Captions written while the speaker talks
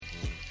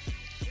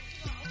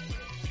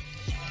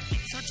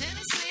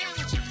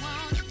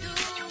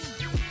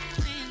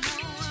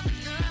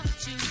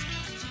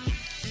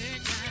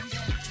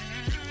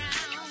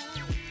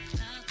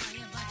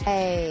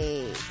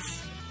Right.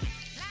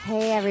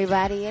 Hey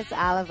everybody, it's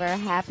Oliver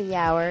Happy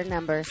Hour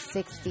number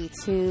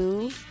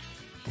 62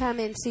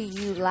 coming to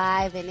you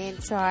live and in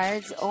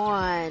charge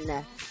on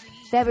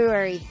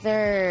February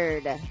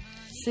 3rd,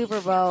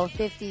 Super Bowl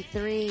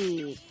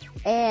 53,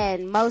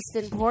 and most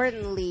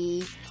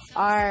importantly,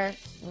 our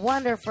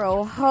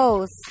wonderful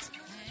host,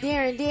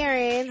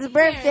 Darren's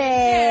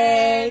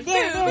birthday.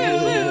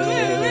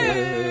 Darren.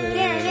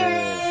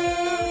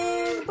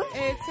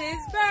 It's his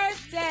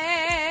birthday.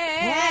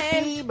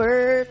 Happy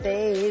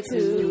birthday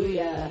to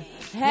ya.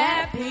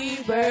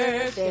 Happy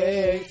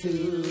birthday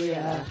to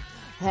ya.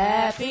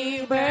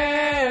 Happy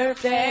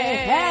birthday.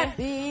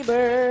 Happy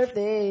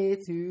birthday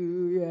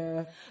to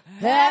ya.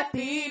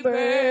 Happy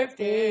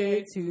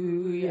birthday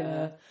to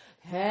ya.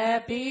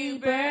 Happy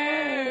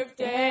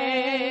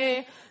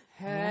birthday.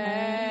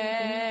 Happy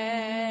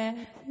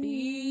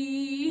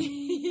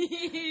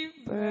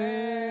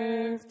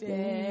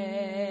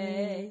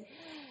birthday.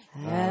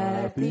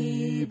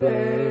 Happy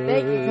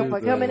birthday. Thank you for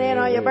coming in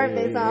on your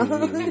birthday song.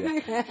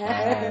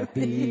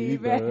 Happy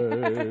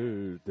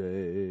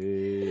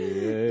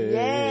birthday.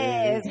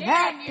 Yes,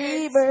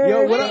 happy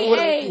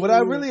birthday. Yo, what I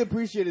really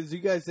appreciate is you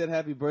guys said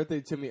happy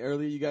birthday to me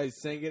earlier. You guys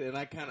sang it, and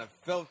I kind of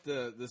felt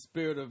the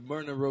spirit of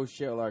Myrna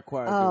Rochelle, our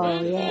choir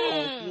director.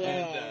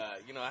 yes.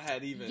 And, I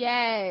had even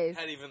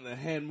the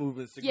hand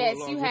movements to go Yes,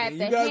 along you with had it.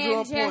 the You guys were hand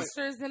on point.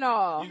 gestures and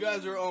all. You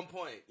guys were on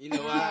point.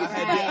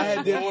 I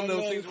had did one of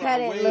those things where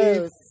Cut I it waved.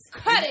 loose.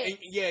 Cut And, it.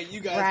 yeah,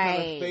 you guys kind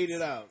Right. of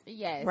faded out.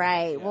 Yes.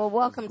 Right. Yeah, Well,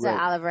 welcome to great.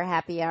 Oliver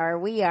Happy Hour.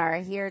 We are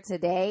here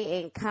today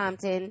in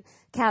Compton,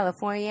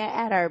 California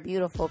at our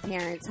beautiful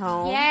parents'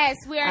 home. Yes,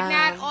 we are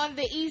not Um, on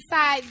the east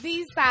side,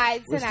 B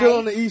side We're tonight. still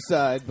on the east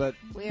side, but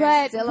We are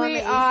But still on we the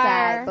east are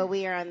side, but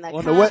we are on the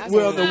on the west,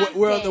 Compton.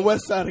 we're on the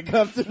west side of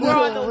Compton. We're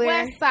on the We're-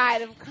 west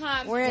side of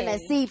Compton. We're in the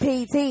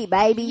CPT,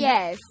 baby.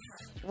 Yes.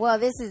 Well,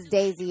 this is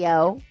Daisy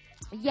O.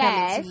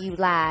 Yes. Coming to you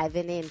live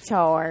and in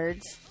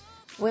charge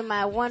with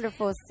my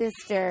wonderful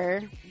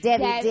sister,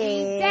 Debbie Deb.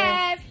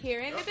 Deb here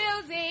in the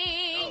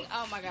building.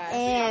 Oh my God.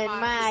 And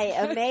my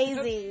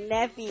amazing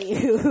nephew.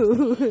 Here. I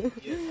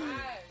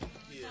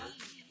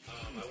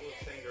will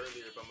sing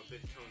earlier, but I'm a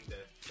bit tone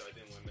deaf, so I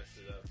didn't want to mess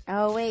it up.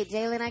 Oh, wait,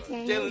 Jalen, I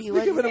can't hear Jalen, you.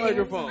 speak up in the What'd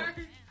you say? microphone.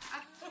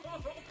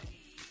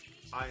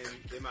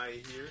 Am I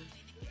here?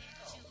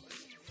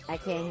 I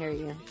can't hear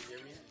you. Can you hear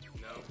me?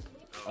 No?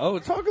 Oh,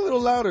 talk a little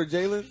louder,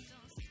 Jalen.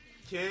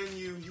 Can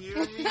you hear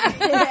me?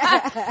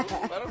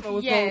 I don't know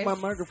what's wrong with my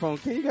microphone.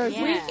 Can you guys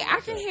Yeah. hear? I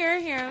can hear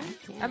him.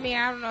 I mean,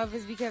 I don't know if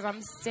it's because I'm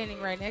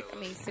standing right next.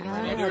 Sitting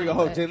right next. There to you him,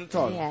 go. but- Jalen,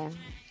 talk. Yeah.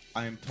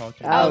 I am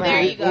talking. Oh, there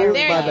right. you go. There my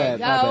you bad,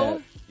 go. my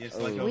bad. Yes,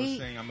 like I We- was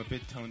saying, I'm a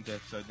bit tone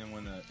deaf, so I didn't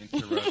want to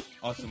interrupt.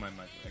 Also, my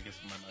mic. I guess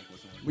my mic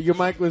wasn't working. Your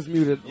mic was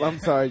muted. I'm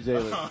sorry,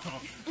 Jalen.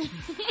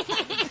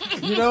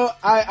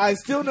 I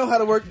still know how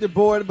to work the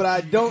board, but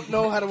I don't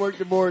know how to work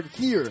the board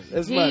here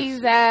as much.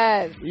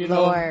 Jesus. You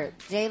know, Lord.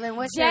 Jalen,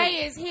 what's your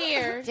Jay is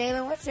here.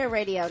 Jalen, what's your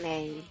radio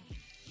name?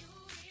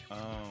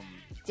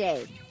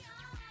 Jay.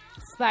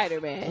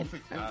 Spider-Man.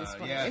 I'm just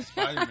yeah, playing.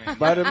 Spider-Man.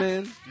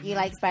 Spider-Man. You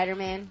like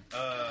Spider-Man?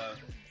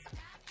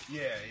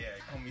 Yeah.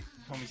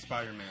 Call me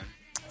Spider-Man.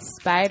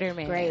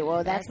 Spider-Man. Great.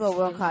 Well, that's what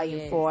we'll call you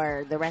it.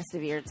 for the rest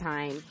of your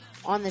time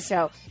on the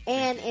show.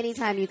 And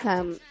anytime you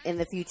come in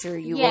the future,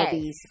 you Yes. will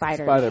be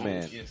Spider-Man.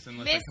 Spider-Man. Yes,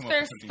 unless I come up Mr.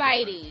 with something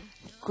Spidey.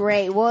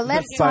 Great. Well,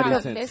 let's Spidey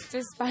talk. sense.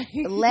 Mr.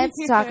 Spidey. Let's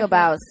talk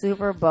about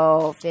Super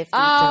Bowl 53.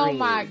 Oh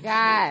my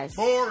gosh. different.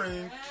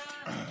 Boring.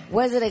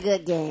 Was it a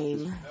good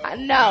game? No.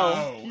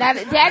 No. Now,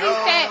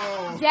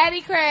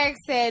 Daddy Craig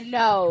said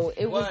no.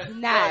 It was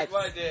not.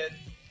 Dad?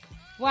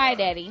 Why,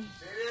 Daddy? They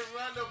didn't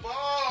run the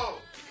ball.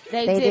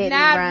 They They did didn't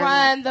not run.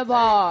 run the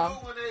ball.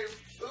 When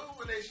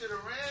they should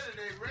have ran, and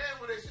they ran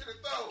when they should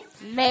have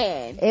thrown.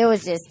 Man. It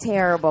was just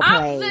terrible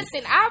plays.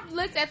 Listen, I've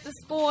looked at the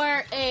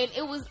score, and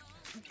it was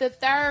the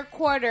third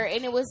quarter,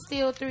 and it was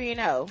still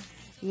 3-0.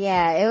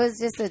 Yeah, it was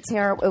just a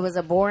terrible. It was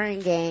a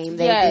boring game.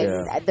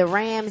 The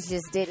Rams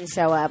just didn't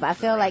show up. I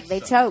feel like they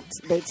choked.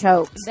 They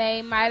choked.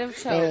 They might have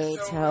They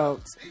choked.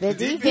 choked. The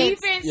defense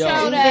Defense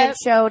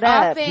showed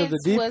up. Offense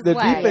Offense The was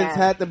defense whack.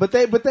 had them, but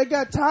they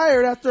got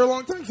tired after a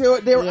long time.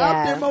 They were Yeah.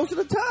 out there most of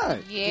the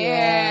time.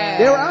 Yeah.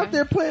 They were out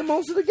there playing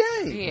most of the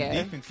game.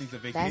 Yeah. Defense needs a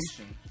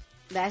vacation.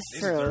 That's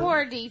It's true.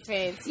 Poor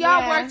defense.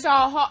 Yeah.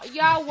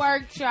 Y'all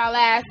worked y'all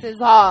asses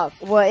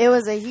off. Well, it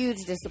was a huge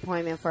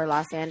disappointment for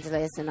Los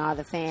Angeles and all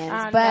the fans,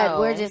 I but know.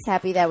 we're just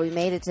happy that we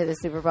made it to the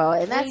Super Bowl,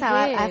 and that's We how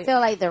I did.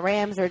 feel like the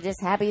Rams were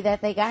just happy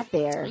that they got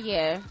there.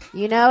 Yeah.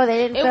 You know, they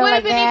didn't It feel would like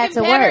have they had been to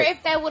even better work.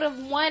 if they would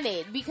have won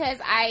it because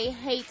I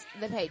hate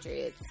the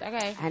Patriots.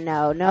 Okay. I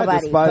know I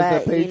nobody, despise but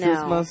the Patriots you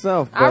know,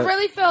 myself. I but-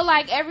 really feel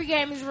like every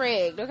game is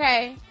rigged.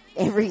 Okay.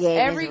 every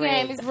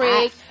game Is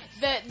rigged.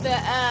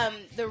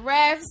 The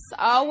refs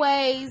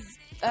always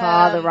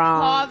Call the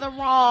wrong. call the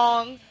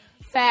wrong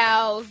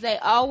fouls. They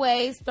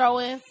always throw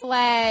in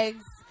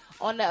flags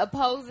on the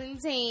opposing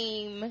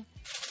team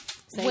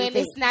So you when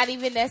think it's not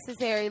even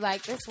necessary.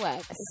 Like this way,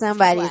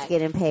 somebody's Swag.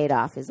 getting paid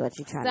off, is what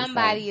you're trying to say.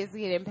 Somebody is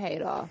getting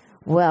paid off.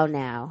 Well,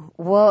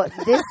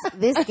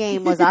 this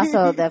game was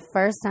also the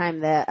first time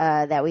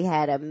that we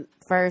had a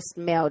first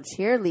male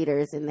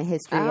cheerleaders in the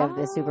history of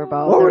the Super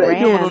Bowl. What were they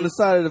doing on the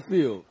side of the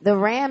field? The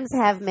Rams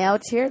have male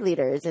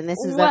cheerleaders, and this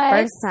is the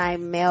first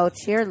time male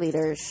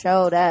cheerleaders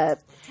showed up.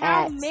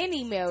 How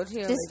many male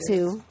cheerleaders? Just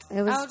two.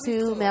 It was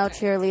two male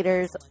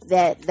cheerleaders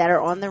that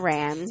are on the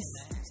Rams.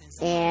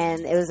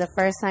 And it was the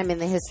first time in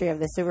the history of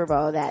the Super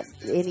Bowl that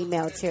any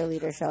male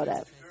cheerleader showed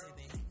up.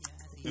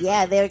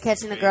 Yeah, they were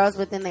catching the girls,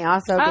 but then they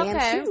also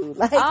dance too.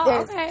 Like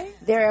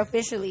they're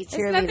officially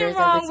cheerleaders. There's nothing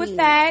wrong with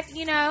that,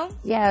 you know.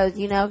 Yeah,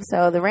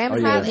 so the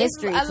Rams have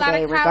history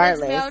today,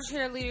 regardless. A lot of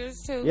male cheerleaders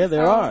too. Yeah,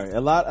 there are a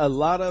lot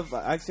of.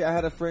 Actually, I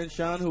had a friend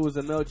Sean who was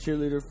a male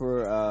cheerleader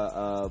for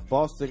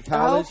Boston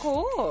College.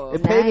 Oh, cool!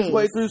 It paid his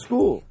way through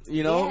school.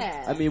 You know,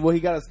 I mean,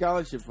 he got a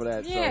scholarship for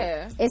that.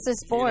 Yeah, so. It's a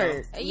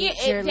sport. You know?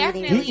 Yeah, it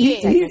definitely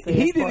is.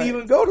 He didn't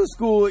even go to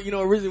school. You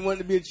know, originally wanted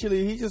to be a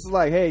cheerleader. He just was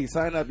like, hey,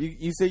 sign up.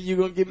 You said you're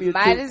gonna give me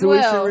a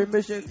tuition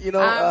remission, you know.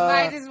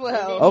 Might as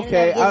well.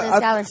 Okay,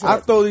 I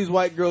throw these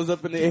white girls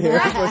up in the air.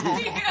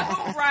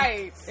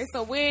 Right. It's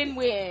a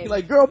win-win. You're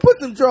like, girl, put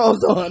some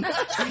drawers on.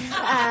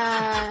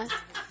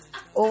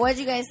 Well, what did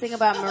you guys think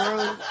about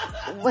Maroon?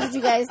 What did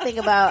you guys think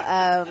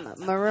about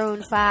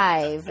Maroon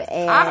 5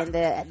 and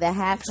the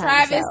halftime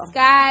Travis show?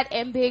 Scott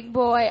and Big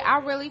Boy. I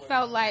really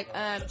felt like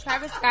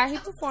Travis Scott. He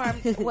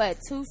performed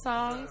 2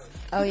 songs.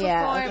 Oh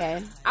yeah,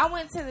 okay. I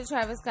went to the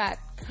Travis Scott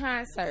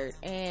concert,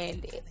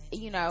 and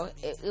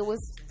it was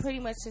pretty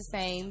much the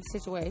same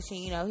situation.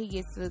 You know, he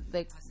gets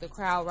the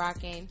crowd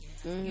rocking.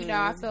 Mm-hmm. You know,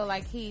 I feel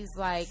like he's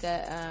like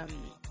a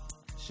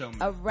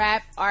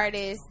rap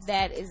artist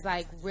that is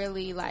like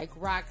really like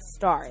rock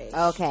starish.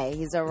 Okay,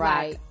 he's a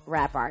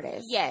rap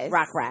artist. Yes,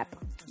 rap.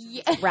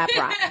 Yeah. Rap.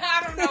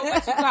 I don't know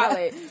what you call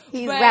it.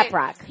 He's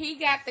rap. He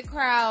got the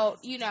crowd.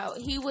 You know,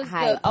 he was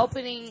the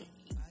opening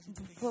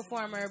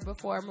performer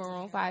before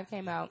Maroon 5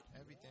 came out,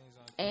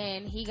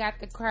 and he got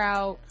the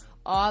crowd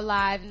all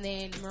live. And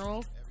then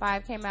Maroon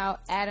 5 came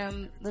out.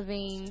 Adam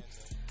Levine.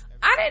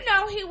 I didn't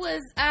know he was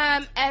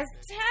as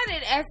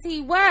tatted as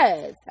he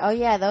was. Oh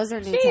yeah, those are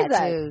new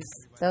tattoos.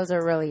 Those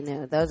are really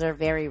new. Those are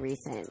very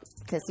recent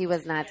because he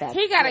was not that.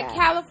 He got a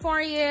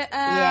California. He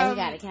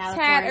got a California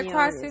tat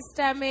across his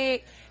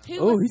stomach. He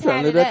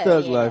trying to live that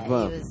thug life,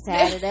 huh? He was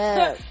tatted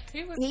up.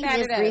 He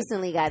just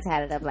recently got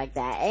tatted up like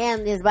that,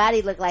 and his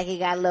body looked like he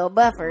got a little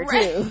buffer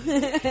too.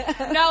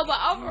 No, but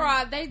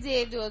overall, they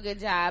did do a good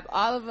job.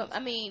 All of them. I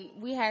mean,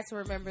 we had to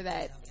remember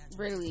that.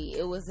 Really,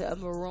 it was a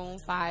Maroon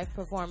 5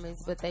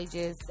 performance, but they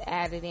just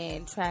added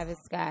in Travis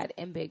Scott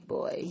and Big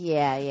Boy.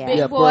 Yeah.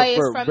 Big Boy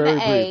is from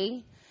the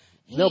A.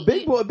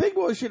 Big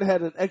Boy should have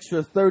had an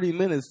extra 30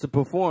 minutes to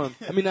perform.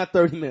 I mean, not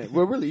 30 minutes.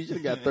 Well, really, he should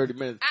have got 30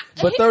 minutes,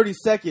 but 30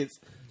 seconds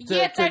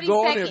to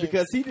go on there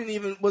because he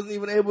wasn't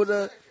even able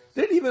to.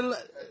 Didn't even.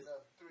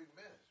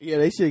 Yeah,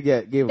 they should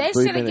have gave him 3 minutes.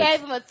 They should have gave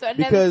him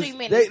another 3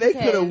 minutes. They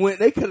could have went.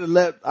 They could have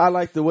let. I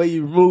like the way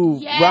you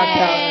move. Rock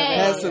out.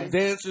 Had some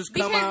dancers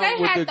come out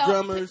with the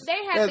drummers.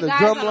 They had the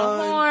guys on the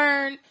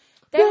horn.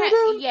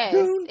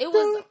 It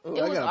was.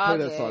 I gotta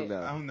play that song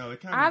now. I don't know.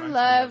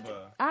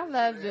 I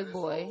love Big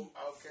Boy.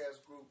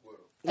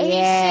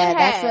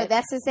 Yeah,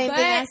 that's the same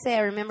thing I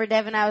said. Remember,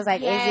 Devin? I was like,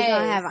 is he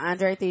gonna have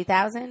Andre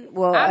 3000?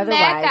 Well, I'm otherwise,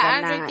 mad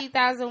that Andre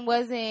 3000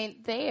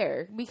 wasn't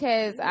there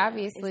because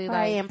obviously,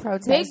 like in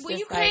protest,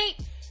 you can't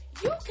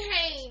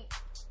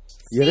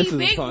see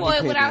Big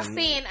Boy without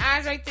seeing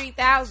Andre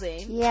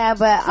 3000. Yeah,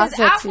 but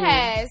also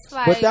Outkast,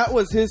 but that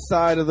was his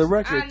side of the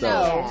record, though.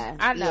 Yeah,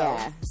 I know.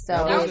 Yeah.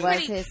 So it was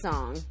his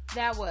song.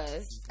 That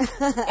was.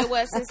 It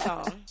was his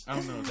song. I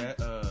don't know, that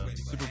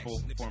Super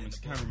Bowl performance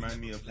kind of reminded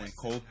me of when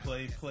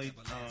Coldplay played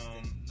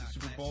the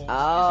Super Bowl.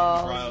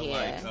 Oh,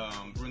 yeah.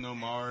 Like Bruno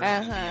Mars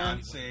and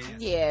Beyonce.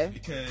 Yeah.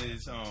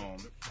 Because,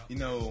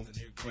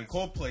 when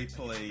Coldplay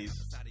plays,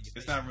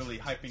 it's not really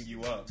hyping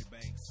you up.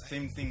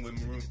 Same thing with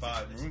Maroon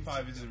 5. Maroon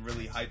 5 isn't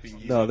really hyping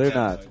you. No, they're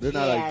not. They're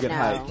not a get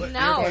hype.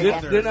 No.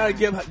 They're not a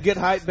get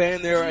hype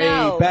band. They're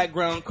a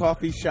background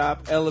coffee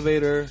shop,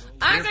 elevator.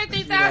 Andre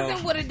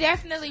 3000 would have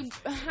definitely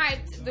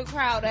hyped the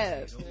crowd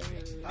up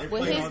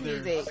with his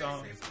music.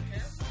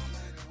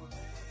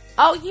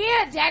 Oh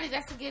yeah, Daddy,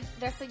 that's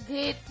a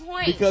good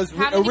point. Because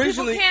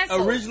originally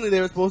they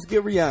were supposed to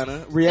get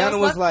Rihanna. Rihanna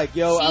was like,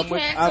 "Yo, I'm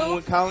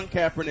with Colin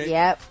Kaepernick."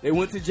 Yep. They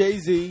went to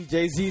Jay-Z.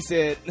 Jay-Z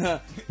said,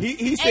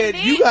 he said,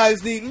 "You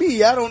guys need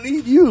me. I don't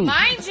need you."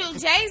 Mind you,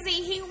 Jay-Z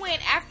he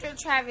went after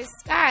Travis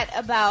Scott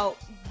about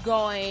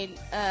going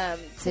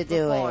to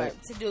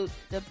do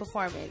the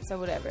performance or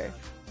whatever.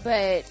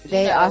 But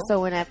they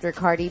also went after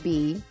Cardi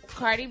B.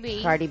 Cardi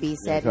B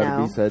said no.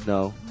 Cardi B said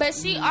no. But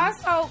she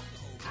also.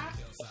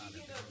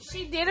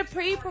 She did a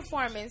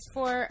pre-performance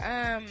for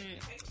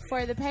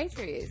the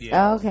Patriots.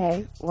 Yeah.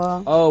 Okay,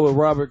 well. Oh, with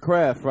Robert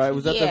Kraft, right?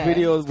 Was that the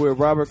videos where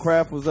Robert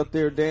Kraft was up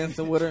there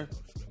dancing with her?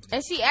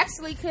 And she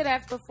actually could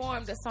have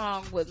performed a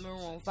song with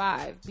Maroon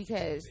 5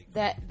 because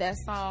that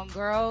song,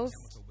 Girls.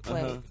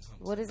 Wait,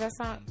 what is that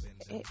song?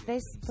 They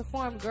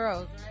performed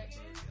Girls, right?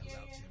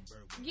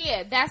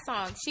 Yeah, that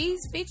song. She's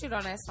featured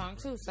on that song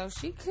too, so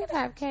she could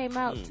have came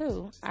out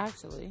too,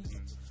 actually.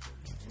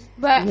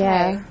 But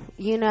yeah,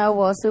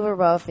 hey. Super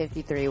Bowl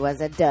 53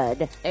 was a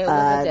dud. It was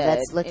a dud.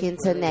 Let's look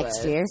into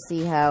next year,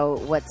 see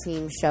what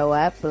teams show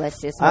up.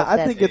 Let's just hope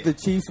I think if the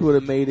Chiefs would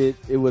have made it,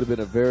 it would have been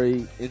a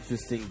very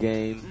interesting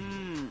game.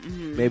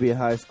 Mm-hmm. Maybe a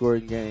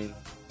high-scoring game.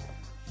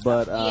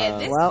 But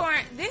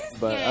this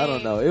but game, I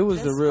don't know. It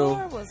was a real.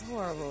 Score was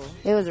horrible.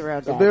 It was a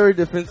real dud. A very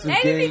defensive game.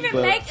 They didn't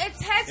even make a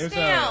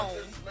touchdown.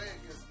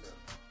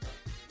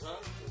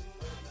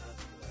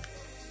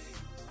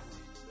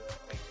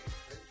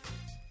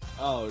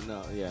 Oh,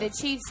 no, yeah. The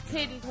Chiefs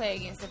couldn't play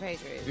against the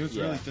Patriots. It was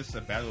really just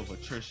a battle of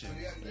attrition.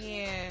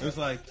 Yeah. It was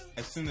like,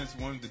 as soon as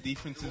one of the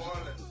defenses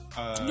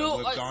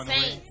gone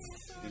away.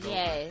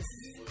 Yes.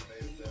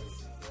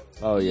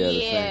 Oh, yeah,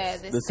 yeah,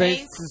 the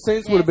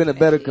Saints would have been a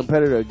better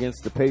competitor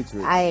against the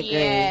Patriots. I agree.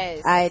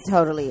 Yes. I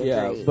totally agree.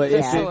 Yeah, but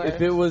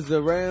if it was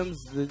the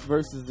Rams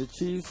versus the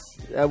Chiefs,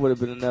 that would have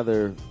been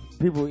another...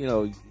 People,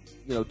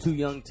 two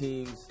young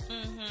teams.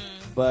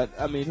 Mm-hmm. But,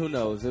 I mean, who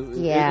knows? It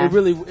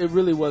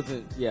really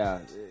wasn't...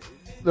 Yeah.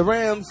 The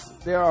Rams,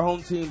 they're our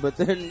home team, but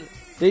then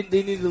they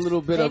need a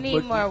little bit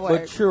more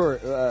work. Mature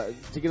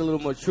to get a little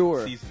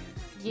mature.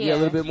 Yeah, a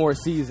little bit more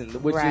seasoned,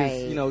 which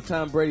is,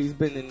 Tom Brady's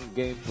been in the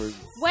game for...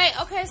 Wait,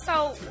 okay,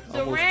 so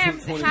the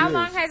Rams, how years.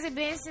 long has it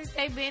been since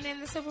they've been in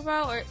the Super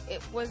Bowl, or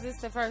was this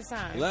the first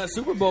time? The last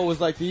Super Bowl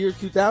was like the year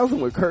 2000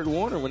 with Kurt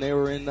Warner when they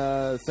were in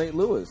St.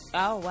 Louis.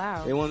 Oh,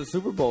 wow. They won the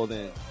Super Bowl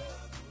then.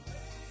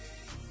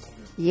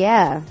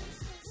 Yeah.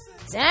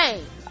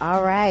 Dang.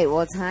 All right.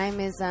 Well, time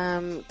is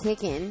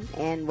kicking,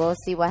 and we'll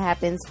see what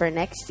happens for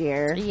next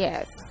year.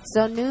 Yes.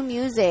 So, new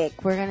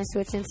music. We're going to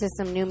switch into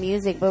some new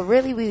music, but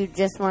really, we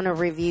just want to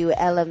review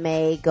Ella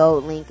Mai,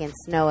 GoldLink, and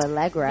Snow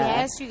Allegra.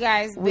 Yes, you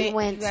guys. We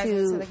went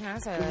to the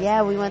concert.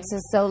 Yeah, we went to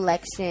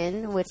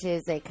Solection, which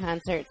is a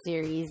concert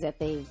series that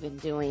they've been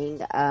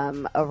doing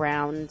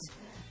around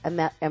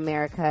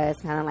America.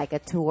 It's kind of like a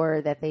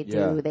tour that they do.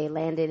 Yeah. They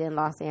landed in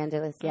Los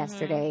Angeles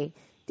yesterday.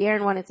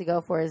 Darren wanted to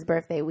go for his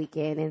birthday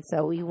weekend, and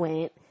so we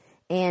went.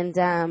 And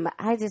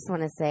I just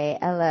want to say,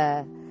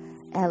 Ella.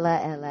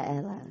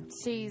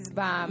 She's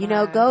bomb.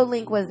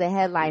 GoldLink was the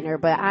headliner,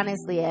 but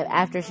honestly,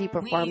 after she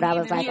performed, I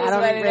was like, I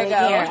don't really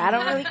care. I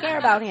don't really care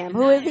about him.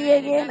 Who is he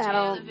again? I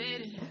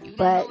don't.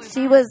 But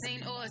she was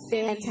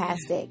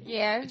fantastic.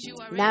 Yeah.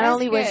 Not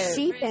only was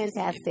she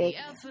fantastic,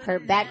 her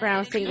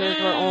background singers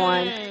were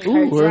on.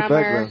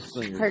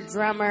 Her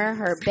drummer,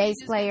 her bass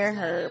player,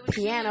 her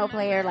piano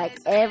player, like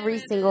every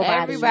single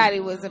body. Everybody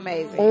was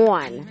amazing.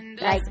 On.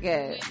 That's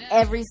good.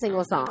 Every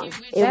single song.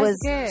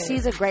 Good.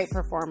 She's a great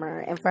performer.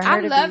 And for her I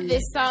love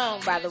this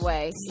song, by the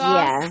way.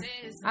 Yeah.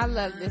 I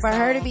love this song. For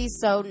her to be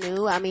so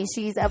new, I mean,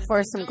 she's up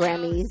for some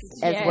Grammys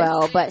as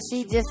well, but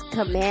she just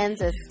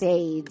commands a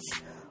stage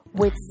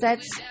with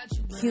such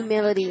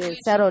humility and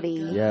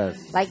subtlety. Yes.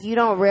 Like, you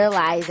don't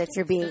realize that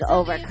you're being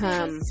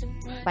overcome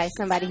by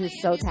somebody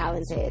who's so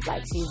talented.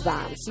 Like, she's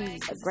bomb.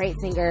 She's a great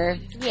singer.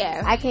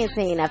 Yeah. I can't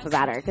say enough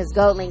about her, because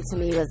GoldLink to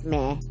me was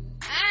meh.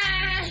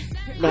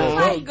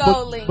 Like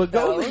GoldLink, but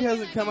GoldLink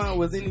hasn't come out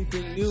with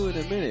anything new in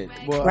a minute.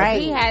 Well,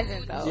 right. He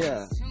hasn't, though.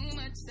 Yeah.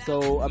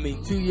 So, I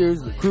mean, 2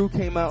 years, the Crew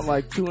came out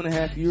like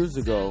 2.5 years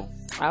ago.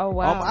 Oh,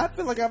 wow. I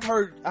feel like I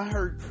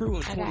heard Crew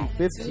in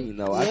 2015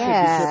 though.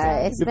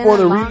 It's before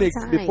been the a remix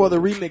long time. Before the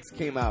remix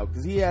came out,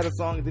 because he had a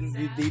song and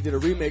then he did a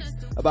remix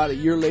about a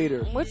year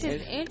later, which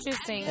is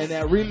interesting. And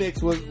that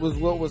remix was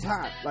what was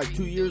hot like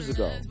 2 years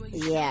ago.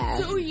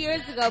 Yeah, 2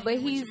 years ago. But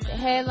he's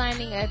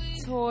headlining a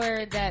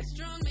tour that's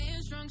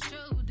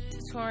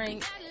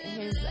touring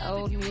his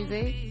old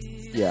music.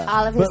 Yeah,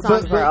 all of his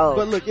songs were old.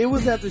 But look, it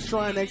was at the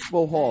Shrine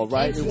Expo Hall,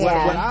 right? And what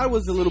I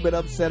was a little bit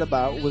upset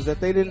about was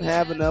that they didn't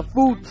have enough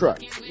food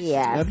trucks.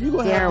 Yeah, now, if you're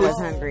Darren was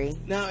hungry.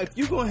 Now, if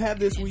you're going to have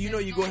this where you're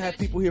going to have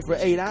people here for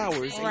 8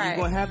 hours, and you're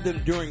going to have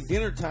them during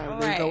dinner time,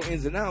 there's no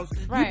ins and outs,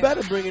 you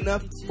better bring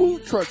enough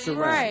food trucks around.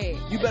 Right.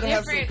 You better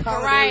have some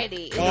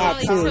variety. They had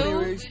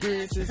culinary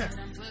experiences.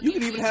 You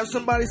could even have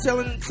somebody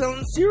selling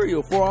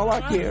cereal for all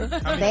I care.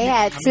 They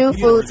had 2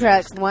 food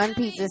trucks, 1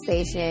 pizza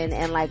station,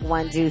 and like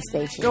 1 juice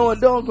station. No, and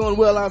doggone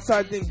well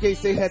outside them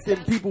gates, they had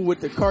them people with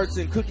the carts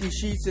and cookie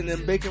sheets and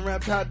them bacon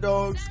wrapped hot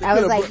dogs. I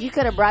was like, you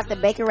could have brought the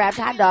bacon wrapped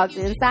hot dogs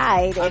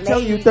inside, and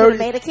you could have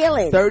made a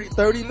killing.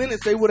 30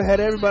 minutes, they would have had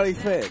everybody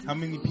fed. How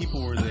many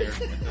people were there?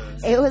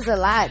 It was a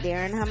lot,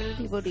 Darren. How many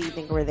people do you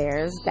think were there?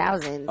 It was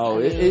thousands. Oh,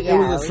 it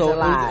was a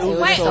lot.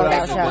 Wait, so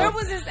where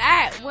was this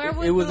at? Where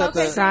was it was at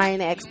the Shrine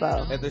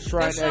Expo. At the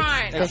Shrine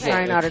The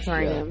Shrine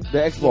Auditorium. Yeah. The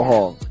Expo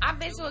Hall. I've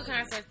been to a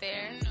concert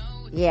there.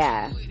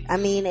 Yeah. I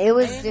mean, it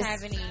was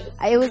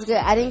it was good.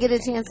 I didn't get a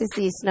chance to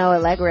see Snow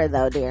Allegra,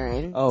 though,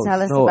 Darren.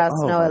 Tell us about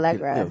Snow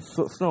Allegra.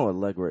 Snow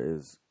Allegra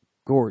is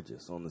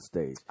gorgeous on the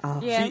stage.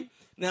 Oh. Yeah.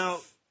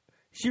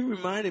 She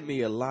reminded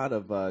me a lot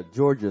of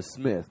Georgia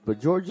Smith. But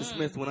Georgia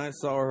Smith, when I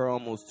saw her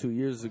almost 2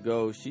 years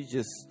ago, she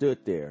just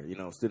stood there,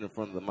 stood in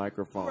front of the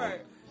microphone.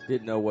 Right.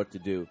 Didn't know what to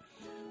do.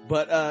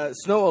 But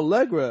Snow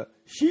Allegra,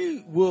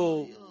 she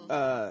will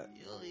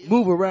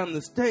move around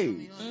the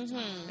stage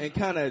and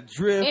kind of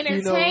drift,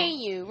 entertain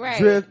you, right?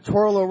 Drift,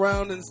 twirl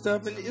around and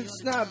stuff. And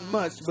it's not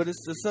much, but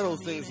it's the subtle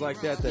things like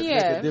that make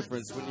a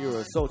difference when you're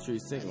a sultry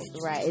singer.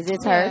 Right. Is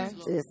this her?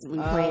 Is we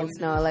playing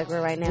Snoh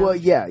Aalegra right now? Well,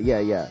 yeah.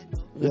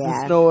 This is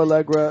Snoh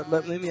Aalegra.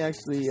 Let me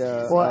actually.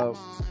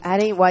 I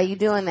didn't. While you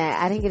doing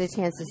that, I didn't get a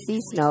chance to see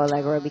Snoh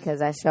Aalegra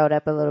because I showed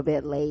up a little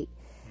bit late,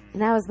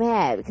 and I was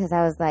mad because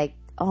I was like,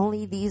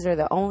 these are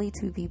the only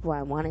two people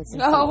I wanted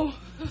to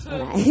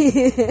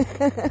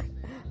see.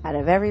 Out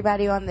of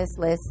everybody on this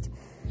list,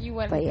 you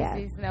wanted to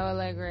see Snoh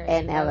Aalegra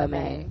and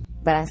LMA.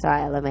 But I saw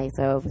LMA,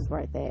 so it was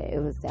worth it. It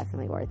was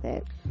definitely worth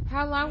it.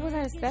 How long was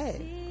her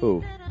set?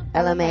 Who?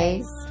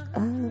 LMA's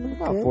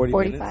about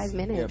 45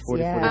 minutes.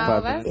 Yeah,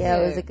 45 minutes. Yeah,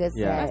 it was a good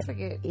set. That's a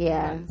good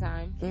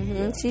time.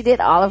 Mm-hmm. She did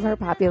all of her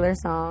popular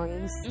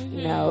songs.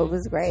 It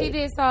was great. She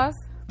did Sauce?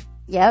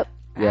 Yep.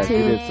 Yeah, she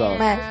did Sauce.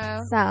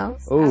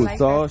 Oh,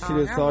 Sauce. She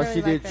did Sauce.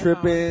 She did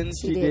Trippin'.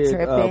 She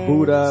did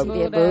Boot Up. She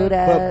did Boot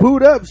Up. But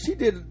Boot Up, she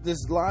did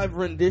this live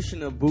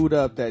rendition of Boot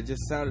Up that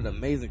just sounded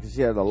amazing because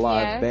she had a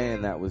live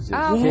band that was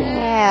just kicking.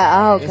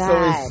 Yeah, God.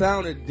 So it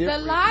sounded different.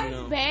 The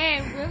live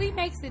band really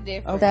makes a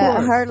difference.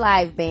 Her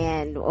live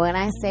band, when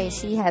I say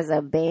she has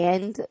a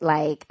band,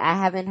 like, I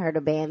haven't heard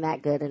a band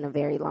that good in a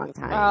very long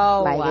time.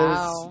 Oh, like,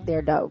 wow.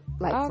 They're dope.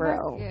 Like, for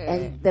real. Good.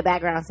 And the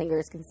background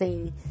singers can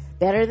sing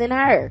better than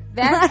her.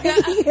 That's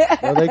good.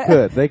 Well,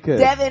 they could.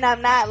 Devin,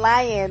 I'm not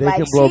lying. They like,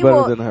 can blow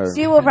better than her.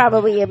 She will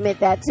probably admit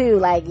that too.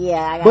 Like,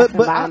 I got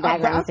some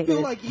background singers. I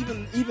feel like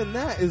even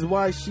that is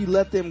why she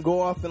let them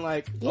go off and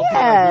like.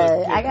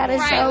 I gotta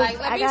show. Like,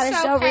 I gotta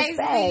show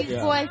respect. These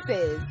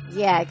voices.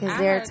 Yeah, because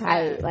they're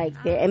tight. That. Like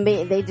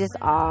they just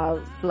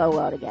all flow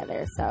well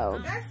together. So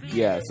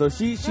so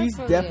she's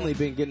definitely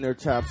been getting her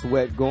chops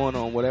wet, going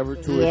on whatever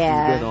tour she's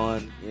been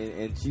on,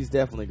 and she's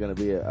definitely going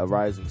to be a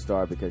rising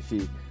star because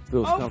she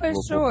feels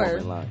comfortable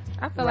performing live.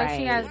 I feel like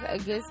she has a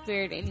good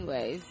spirit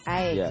anyways.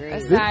 I agree.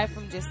 Aside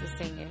from just the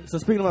singing. So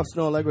speaking of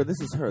Snoh Aalegra,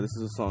 this is her. This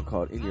is a song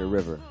called In Your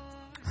River.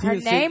 Her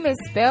name is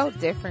spelled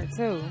different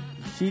too.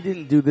 She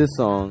didn't do this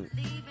song.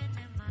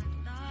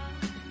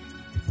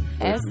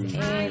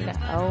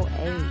 SNOH.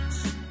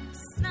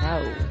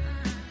 No.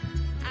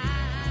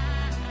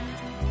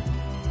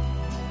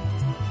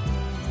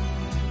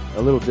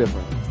 A little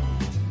different.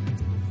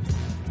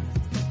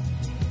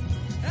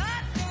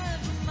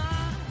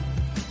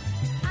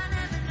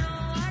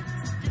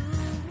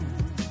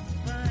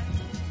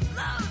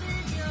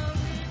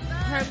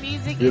 Her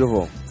music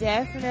beautiful. Is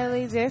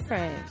definitely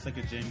different. It's like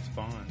a James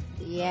Bond.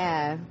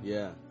 Yeah.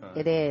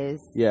 It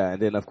is. Yeah,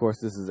 and then of course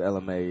this is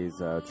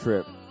LMA's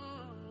Trip.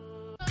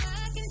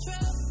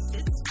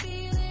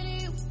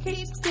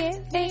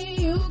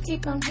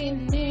 Keep on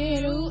getting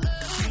it.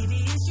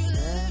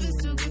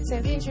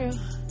 Maybe it's true.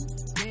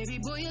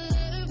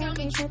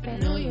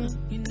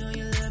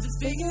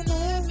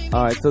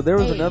 All right, so there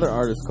was another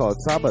artist called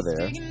Saba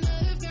there.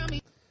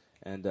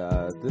 And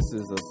this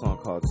is a song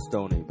called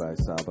Stony by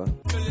Saba.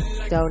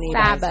 Stony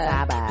by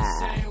Saba.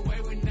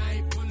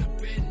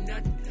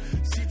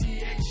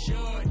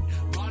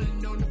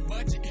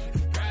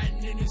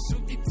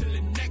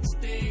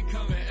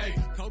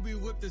 Kobe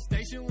whipped the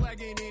station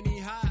wagon and he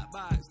hot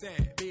box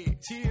that big.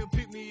 Chill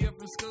picked me up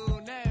from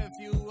school,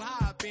 nephew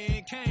hop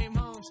in, came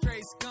home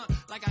straight skunk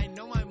like I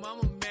know my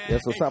mama mad. Yeah,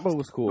 so Saba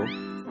was cool.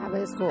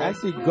 Saba is cool.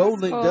 Actually,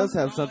 GoldLink does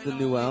have something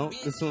new out.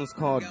 This one's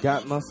called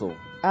Got Muscle.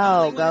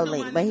 Oh,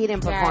 GoldLink, but he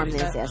didn't perform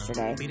this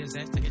yesterday.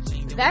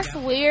 That's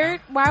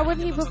weird. Why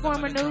wouldn't he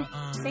perform a new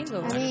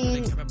single? I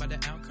mean,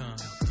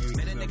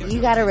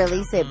 you got to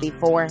release it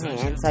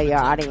beforehand so your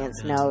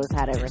audience knows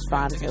how to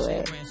respond to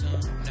it.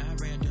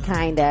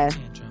 Kinda.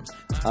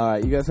 All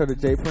right, you guys heard of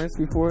Jay Prince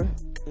before?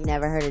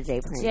 Never heard of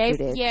Jay Prince.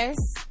 Yes.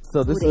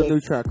 So this is a new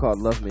track called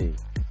Love Me.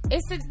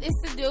 It's the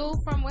dude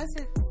from Love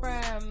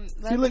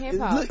and Hip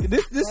Hop. Look,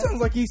 this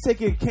sounds like he's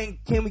taking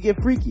Can We Get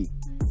Freaky?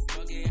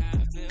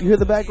 You hear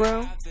the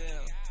background?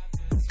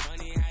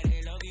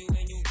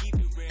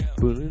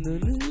 I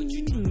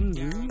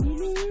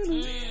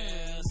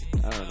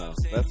don't know.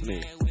 That's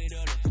me.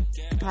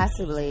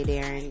 Possibly,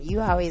 Darren. You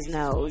always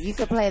know. You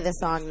could play the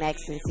song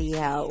next and see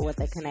what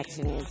the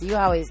connection is. You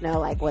always know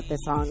like what the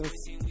song's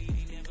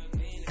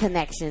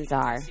connections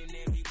are.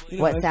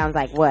 What sounds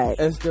like what?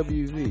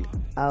 SWV.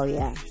 Oh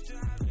yeah.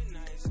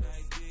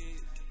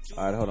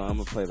 All right, hold on. I'm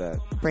gonna play that.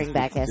 Bring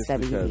back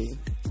SWV.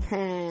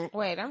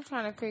 Wait, I'm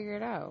trying to figure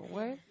it out.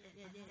 What?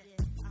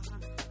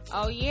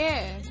 Oh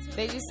yeah,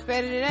 they just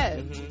sped it up.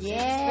 Mm-hmm.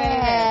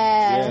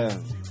 Yeah.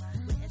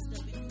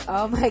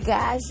 Oh my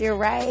gosh, you're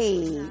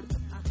right.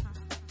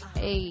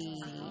 Hey.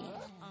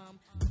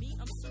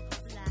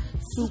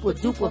 Super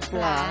duper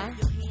fly.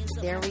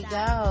 There we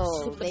go.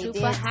 Super they duper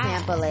did high.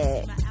 sample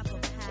it.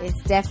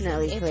 It's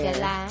definitely clear. If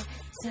you lie,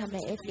 tell me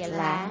if you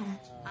lie.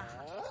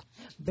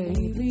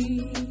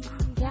 Baby,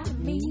 got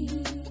me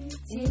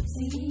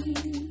tipsy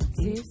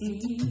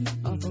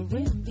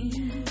offering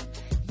me.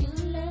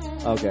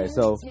 Okay,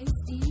 so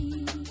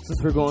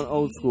since we're going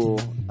old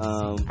school,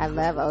 I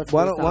love old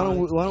school. Why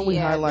don't we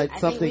highlight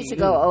something? I think we should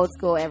go old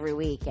school every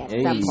week at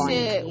some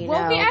point. We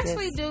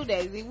actually do,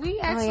 Daisy. We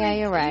actually,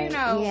 you're right.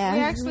 We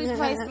actually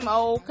play some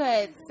old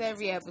cuts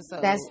every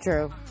episode. That's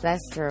true.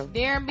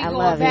 Darren be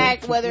going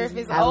back, whether if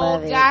it's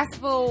old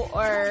gospel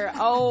or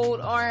old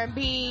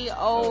R&B,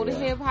 old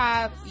hip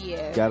hop.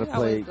 Yeah,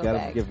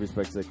 gotta give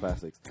respect to the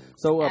classics.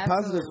 So,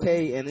 Positive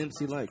K and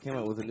MC Lyte came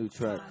out with a new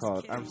track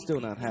called "I'm Still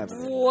Not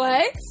Having It."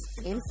 What?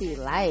 MC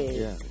Lyte.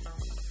 Yeah.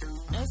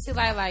 MC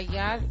Lyte,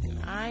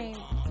 I ain't.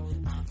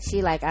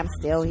 She I'm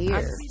still here.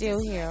 I'm still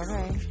here,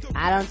 okay.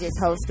 I don't just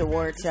host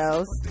award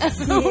shows.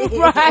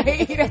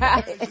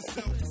 Right.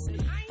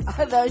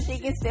 Although she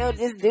can still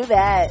just do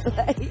that.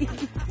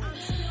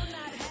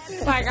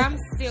 I'm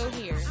still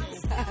here.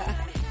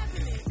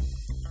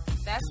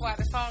 That's why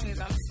the song is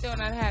I'm Still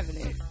Not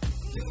Having It.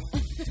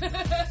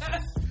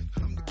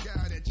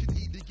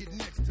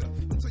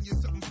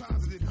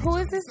 Who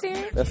is this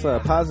then? That's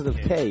Positive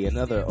K,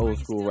 another old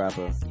school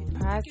rapper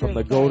from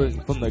the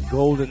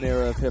golden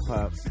era of hip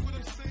hop.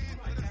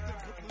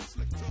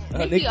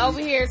 Nikki over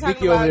here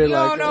talking about you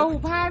don't know who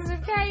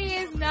Positive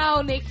K is?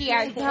 No, Nikki,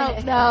 I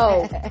don't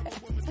know.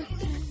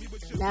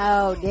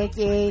 No,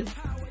 Nikki.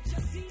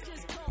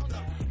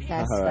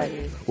 That's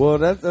funny. Well,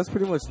 that's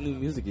pretty much new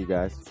music, you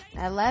guys.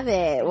 I love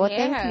it. Well,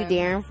 thank you,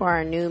 Darren, for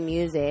our new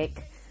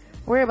music.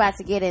 We're about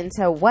to get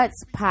into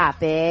what's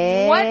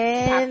poppin'.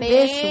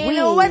 This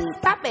week. What's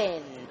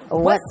poppin'?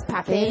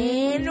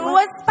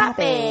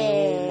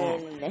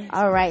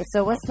 All right,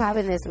 so what's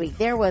poppin' this week?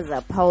 There was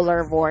a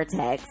polar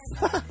vortex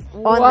on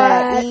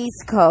the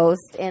East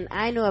Coast, and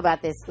I knew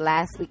about this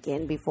last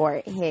weekend before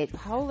it hit.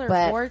 Polar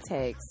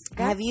vortex.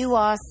 Have you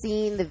all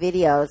seen the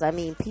videos? I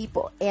mean,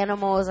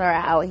 animals are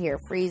out here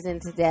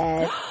freezing to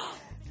death.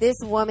 This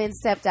woman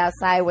stepped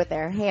outside with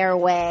her hair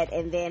wet,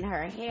 and then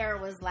her hair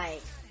was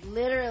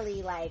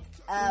literally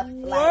up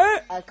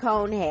like a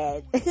cone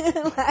head.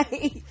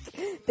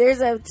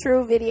 There's a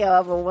true video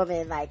of a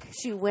woman,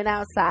 she went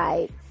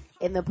outside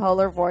in the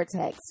polar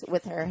vortex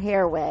with her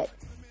hair wet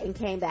and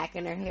came back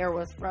and her hair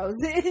was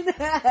frozen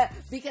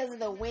because of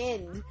the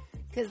wind.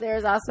 Because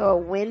there's also a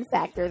wind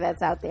factor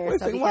that's out there. Why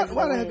the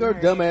heck her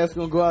dumbass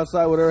gonna go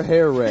outside with her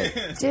hair wet?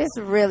 Just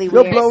really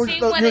weird.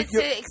 She wanted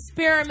to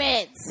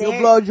experiment. Your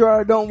blow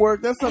dryer don't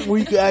work. That's something where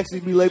you could actually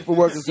be late for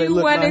work and say,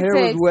 look, my hair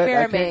was wet.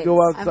 I can't go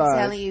outside. I'm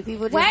telling you,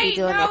 people just be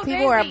doing that.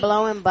 People are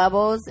blowing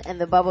bubbles and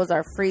the bubbles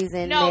are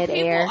freezing mid-air.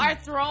 People are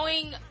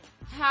throwing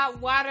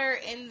hot water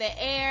in the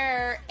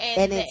air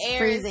and the it's air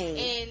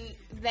freezing.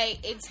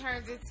 It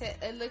turns into,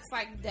 it looks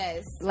like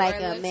dust.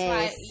 Like a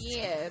mist.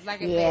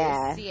 Like a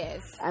mist,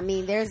 yes. I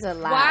mean, there's a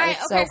lot.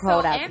 It's so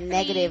cold out.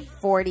 Anthony,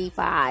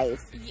 -45.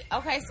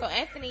 Okay, so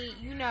Anthony,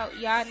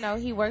 y'all know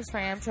he works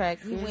for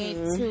Amtrak. He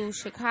went to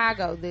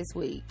Chicago this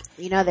week.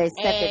 They set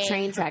the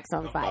train tracks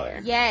on fire.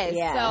 Yes,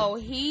 so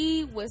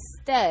he was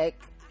stuck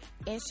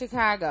in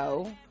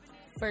Chicago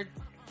for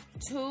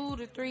 2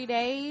 to 3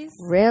 days.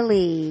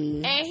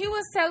 Really? And he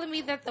was telling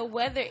me that the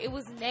weather, it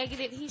was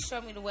negative. He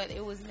showed me the weather.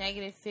 It was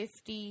negative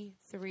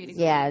 53 degrees.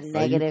 Yeah,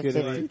 negative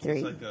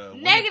 53.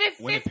 Negative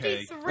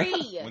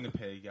 53.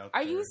 Winnipeg out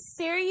there. Are you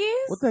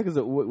serious? What the heck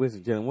is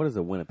Jen, what is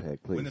a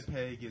Winnipeg, please?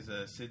 Winnipeg is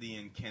a city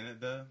in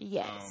Canada.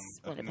 Yes,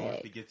 up Winnipeg.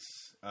 north. It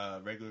gets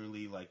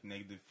regularly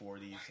negative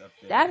 40s up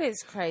there. That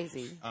is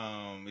crazy.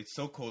 It's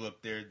so cold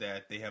up there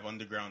that they have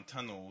underground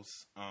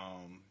tunnels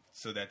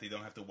so that they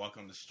don't have to walk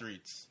on the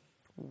streets.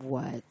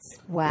 What?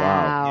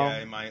 Wow. Yeah,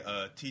 and my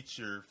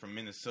teacher from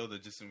Minnesota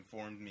just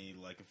informed me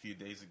a few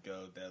days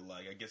ago that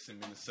I guess in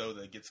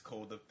Minnesota it gets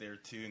cold up there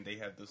too, and they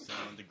have those same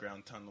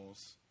underground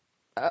tunnels.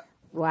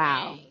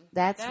 Wow,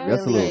 that's a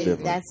little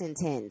different. That's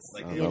intense.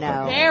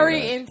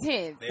 Very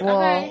intense.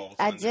 Well,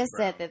 I just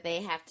said that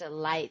they have to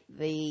light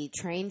the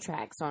train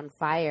tracks on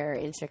fire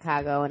in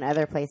Chicago and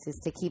other places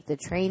to keep the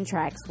train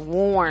tracks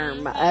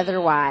warm.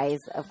 Otherwise,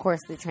 of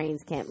course, the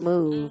trains can't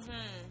move.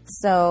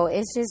 So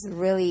it's just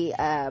really.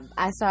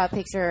 I saw a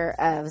picture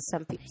of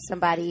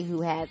somebody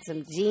who had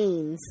some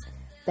jeans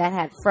that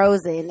had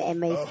frozen,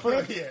 and they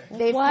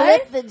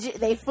flipped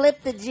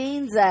the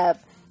jeans up.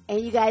 And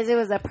you guys, it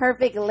was a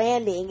perfect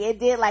landing. It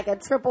did a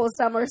triple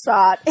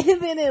somersault, and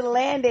then it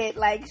landed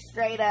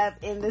straight up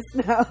in the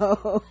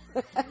snow.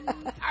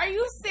 Are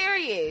you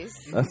serious?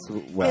 That's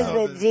wow.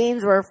 Because the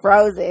jeans were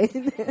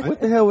frozen.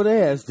 What the hell were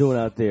they doing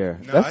out there?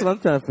 That's what I'm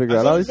trying to figure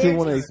out. I always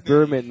want to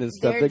experiment and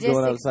stuff. They're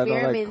going outside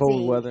on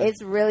cold weather.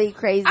 It's really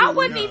crazy. I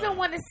wouldn't even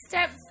want to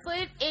step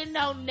foot in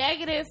no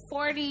negative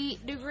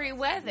 40-degree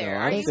weather. No,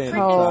 Are you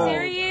freaking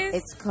serious?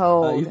 It's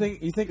cold.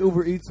 You think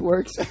Uber Eats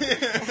works?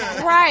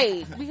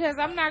 Right, because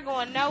I'm not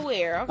going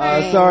nowhere.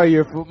 Okay.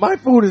 Sorry, my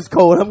food is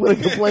cold. I'm going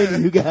to complain to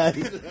you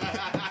guys.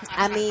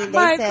 I mean,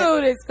 my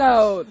food is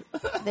cold.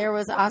 There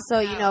was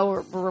also,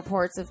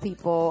 reports of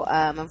people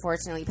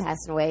unfortunately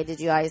passing away. Did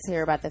you guys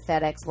hear about the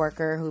FedEx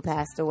worker who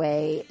passed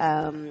away?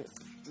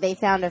 They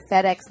found a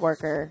FedEx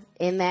worker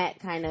in that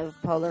kind of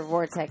polar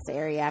vortex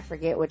area. I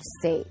forget which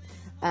state.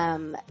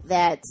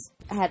 That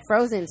had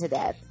frozen to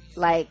death.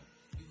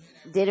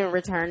 Didn't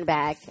return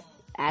back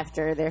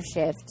after their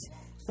shift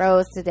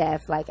froze to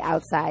death, like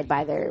outside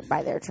by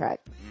their truck.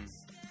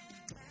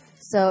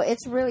 So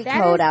it's really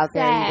cold out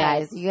there,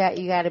 you guys.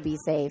 You got to be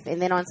safe.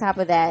 And then on top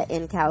of that,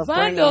 in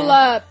California, bundle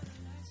up.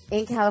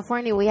 In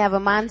California, we have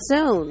a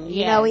monsoon. Yes.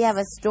 You know, we have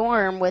a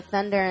storm with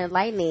thunder and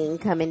lightning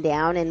coming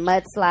down and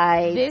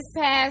mudslides. This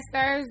past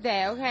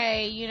Thursday,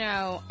 okay, you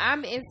know,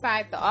 I'm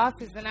inside the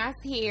office and I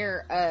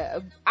hear,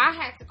 I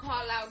had to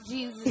call out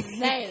Jesus'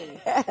 name.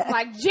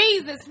 Like,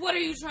 Jesus, what are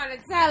you trying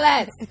to tell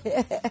us?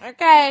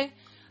 Okay.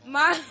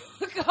 My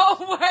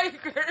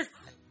co-workers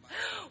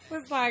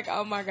was like,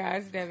 oh my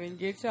gosh, Devin,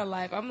 get your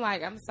life. I'm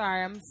like, I'm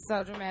sorry, I'm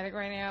so dramatic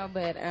right now,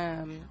 but,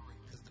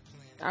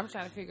 I'm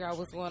trying to figure out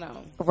what's going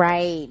on.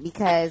 Right,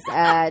 because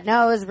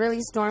no, it was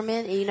really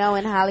storming. You know,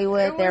 in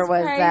Hollywood there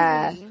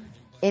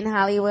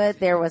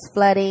was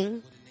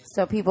flooding,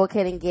 so people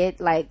couldn't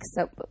get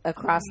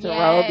across the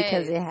road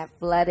because it had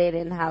flooded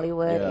in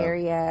Hollywood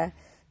area.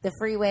 The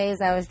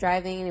freeways I was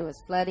driving, it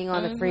was flooding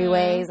on the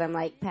freeways. I'm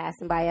like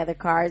passing by other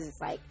cars. It's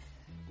like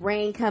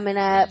rain coming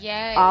up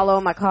all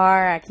over my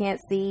car. I can't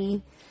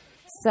see.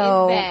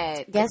 So,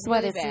 guess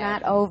what? It's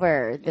not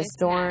over. The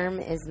storm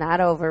is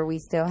not over. We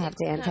still have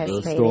to anticipate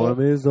it. The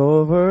storm is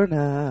over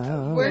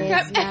now.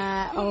 It's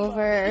not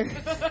over.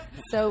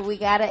 So, we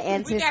got to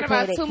anticipate it. We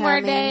got about 2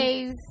 more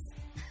days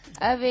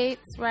of it,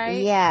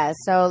 right? Yeah.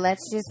 So,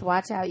 let's just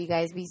watch out, you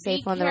guys. Be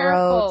safe on the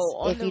roads.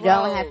 If you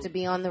don't have to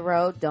be on the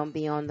road, don't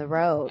be on the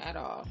road. At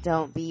all.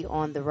 Don't be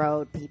on the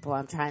road, people.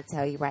 I'm trying to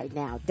tell you right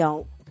now.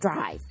 Don't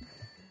drive.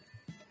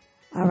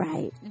 All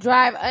right.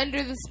 Drive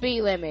under the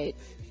speed limit.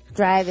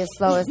 Drive as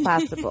slow as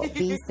possible.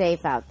 Be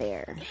safe out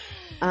there.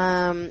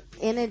 In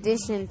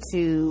addition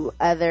to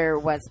other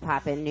What's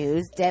Poppin'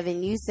 news,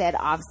 Devin, you said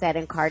Offset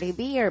and Cardi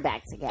B are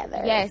back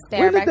together. Yes,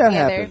 they're back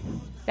together.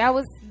 Happen? That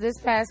was this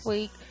past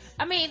week.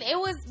 I mean, it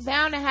was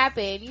bound to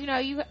happen. You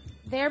know,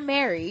 they're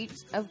married,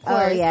 of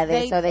course. Oh, yeah.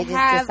 They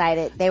just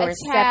decided they were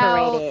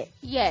separated.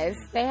 Yes,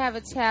 they have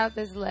a child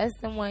that's less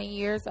than 1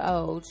 year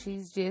old.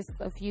 She's just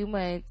a few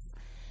months.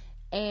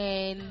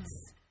 And,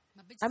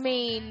 I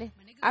mean,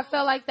 I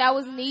felt like that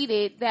was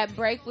needed. That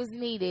break was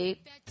needed.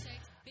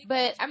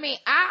 But, I mean,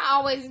 I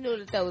always knew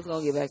that they was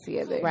going to get back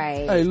together.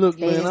 Right. Hey, look,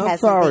 man, I'm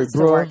sorry,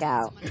 bro. To work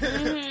out.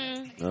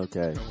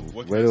 Okay.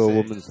 Way to a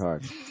woman's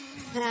heart.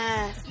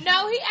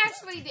 No, he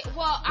actually did.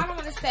 Well, I don't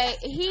want to say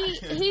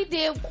he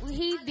did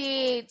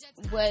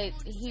what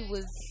he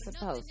was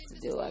supposed to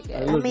do, I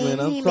guess. Look,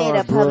 he made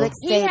a public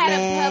statement. He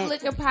had a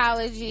public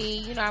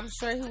apology. You know, I'm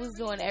sure he was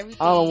doing everything.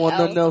 I don't want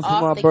nothing else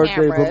for my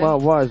birthday but my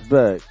wife's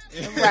back.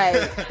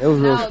 Right. It was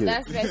real cute.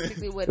 That's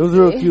basically what it was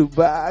real cute.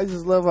 But I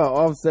just love how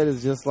Offset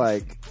is just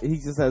like, he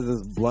just has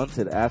this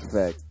blunted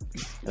affect.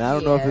 And I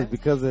don't know if it's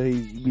because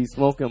he be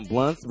smoking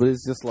blunts, but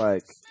it's just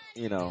like,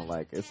 you know,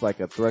 like it's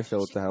like a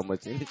threshold to how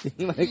much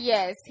anything. Like,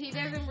 yes, he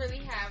doesn't really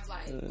have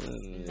like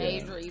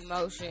major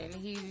emotion.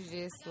 He's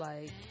just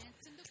like,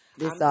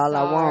 this I'm all sorry,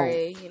 I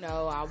want. You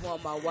know, I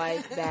want my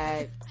wife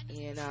back.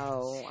 You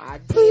know, I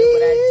did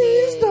what I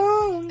did.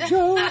 Don't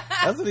go.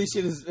 That's what he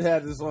should have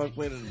had this song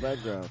playing in the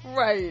background.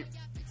 Right.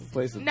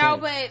 Play some no,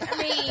 things. but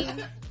I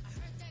mean,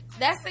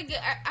 that's a good.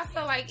 I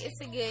feel like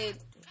it's a good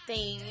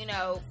thing. You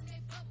know,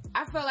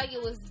 I feel like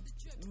it was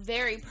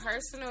very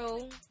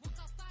personal.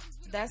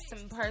 That's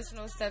some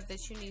personal stuff that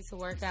you need to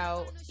work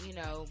out, you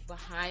know,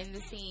 behind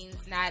the scenes,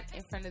 not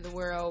in front of the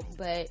world.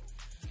 But,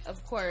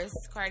 of course,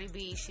 Cardi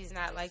B, she's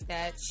not like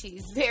that.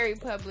 She's very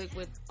public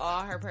with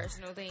all her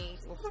personal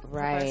things,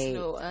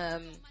 personal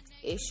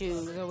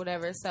issues or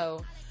whatever.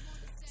 So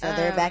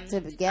they're back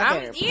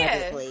together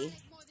publicly.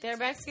 They're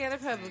back together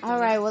publicly. All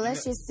right, well,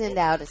 let's just send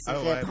out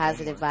some good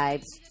positive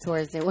vibes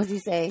towards it. What did you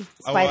say?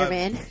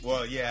 Spider-Man?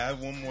 Well, yeah, I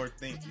have one more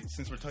thing.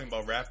 Since we're talking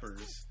about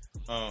rappers,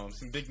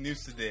 some big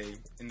news today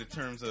in the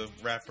terms of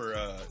rapper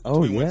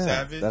 21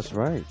 Savage. That's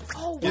right.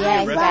 Oh,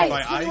 yeah,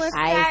 by Ice.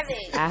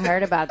 I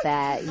heard about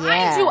that. Yeah.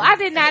 Mind you, I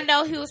did not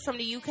know he was from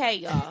the UK,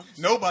 y'all.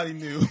 Nobody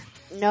knew.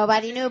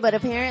 Nobody knew, but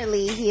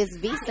apparently his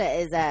visa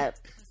is up.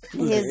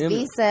 His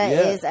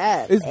visa is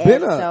up. It's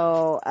been up.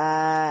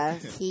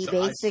 So he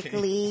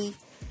basically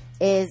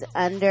is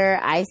under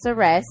ICE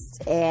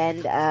arrest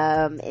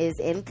and is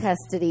in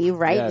custody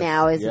right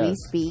now as we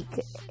speak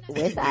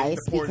with ICE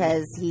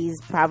because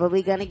he's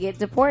probably going to get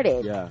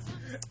deported. Yeah.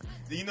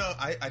 You know,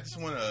 I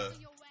just want to,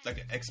 like,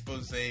 an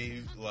expose,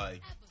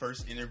 like,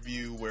 first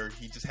interview where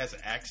he just has an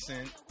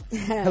accent.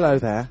 Hello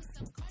there.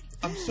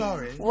 I'm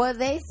sorry. Well,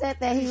 they said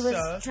that he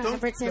was trying to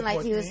pretend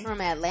like he was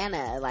from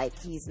Atlanta. Like,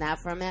 he's not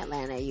from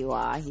Atlanta, you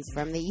are. He's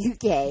from the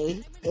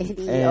UK, and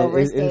he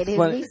overstayed his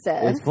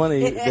visa. It's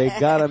funny. They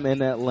got him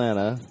in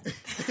Atlanta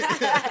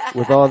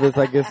with all this,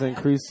 I guess,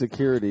 increased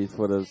security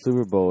for the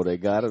Super Bowl. They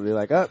got him. They're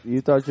like, oh,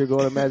 you thought you were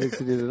going to Magic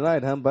City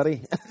tonight, huh,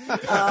 buddy?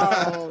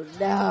 Oh,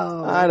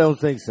 no. I don't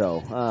think so.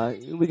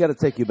 We got to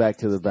take you back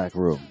to the back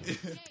room.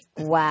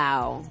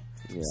 Wow.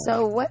 Yeah.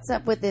 So what's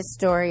up with this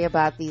story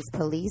about these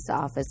police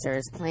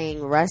officers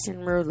playing Russian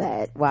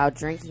roulette while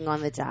drinking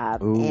on the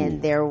job? Ooh.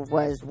 And there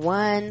was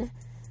one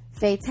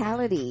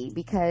fatality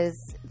because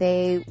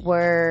they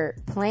were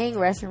playing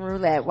Russian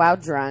roulette while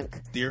drunk.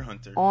 Deer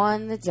hunter.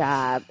 On the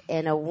job,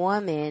 and a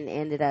woman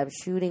ended up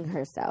shooting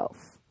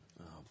herself.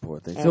 Oh, poor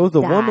thing. So it was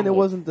the woman. It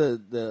wasn't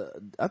the.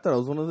 I thought it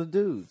was one of the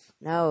dudes.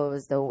 No,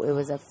 it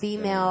was a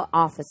female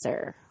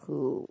officer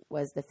who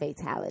was the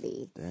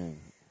fatality. Dang.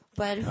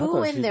 But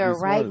who in their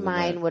right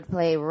mind would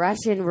play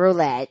Russian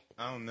roulette?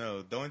 I don't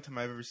know. The only time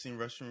I've ever seen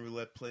Russian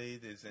roulette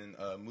played is in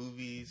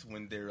movies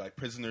when they're like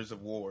prisoners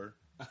of war.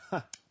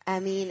 I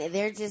mean,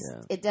 they're just,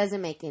 it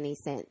doesn't make any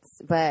sense.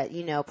 But,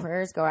 you know,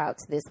 prayers go out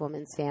to this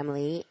woman's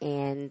family.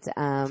 And,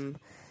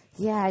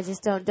 I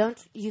just don't,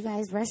 you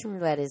guys, Russian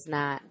roulette is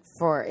not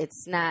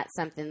it's not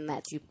something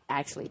that you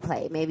actually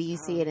play. Maybe you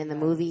see it in the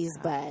movies,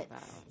 but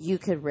you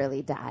could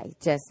really die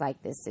just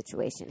like this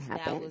situation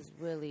happened. That was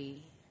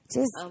really...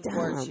 Just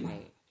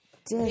unfortunate.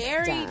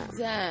 Very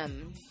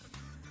dumb.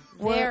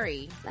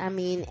 Very. I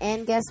mean,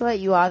 and guess what?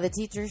 The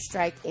teachers'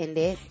 strike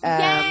ended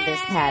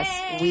this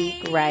past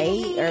week,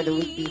 right? Or the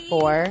week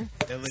before.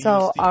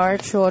 So our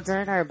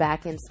children are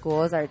back in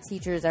schools. Our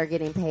teachers are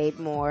getting paid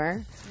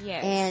more.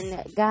 Yes.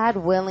 And God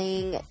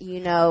willing,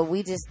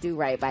 we just do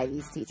right by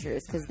these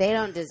teachers because they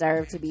don't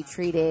deserve to be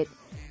treated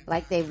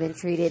like they've been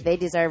treated. They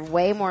deserve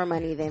way more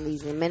money than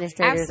these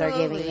administrators are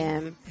giving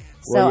them.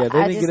 Well, so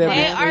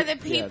they are the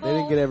people. Yeah, they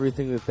didn't get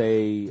everything that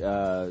they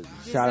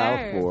shot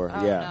out for.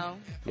 Oh, yeah,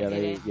 no,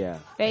 they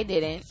didn't. They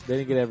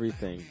didn't get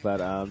everything,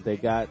 but they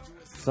got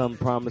some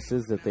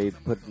promises that they'd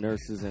put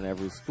nurses in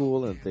every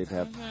school and they'd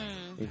have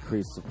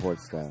increased support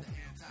staff.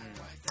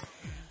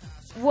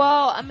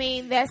 Well, I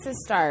mean, that's a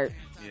start.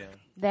 Yeah,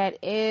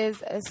 that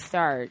is a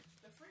start.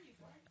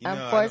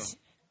 Unfortunately.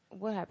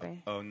 What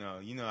happened? Oh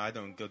no! I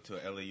don't go to a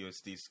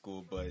LAUSD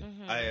school, but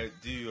I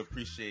do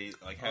appreciate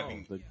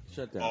having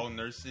all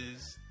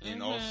nurses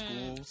in all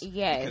schools.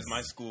 Yes, because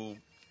my school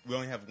we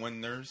only have one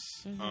nurse,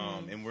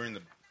 and we're in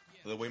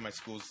the way my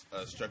school's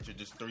structured.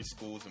 Just 3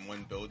 schools in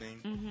one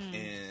building,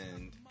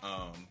 and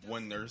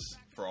one nurse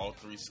for all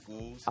 3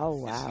 schools. Oh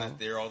wow! It's not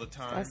there all the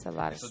time. That's a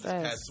lot of stress.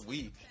 This past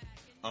week,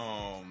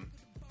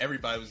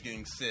 everybody was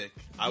getting sick.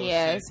 I was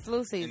sick, it's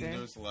flu season, and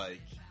there was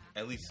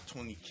at least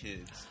 20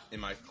 kids in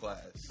my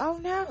class. Oh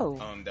no!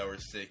 That were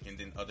sick, and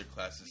then other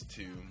classes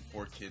too.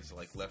 4 kids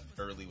left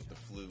early with the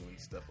flu and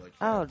stuff like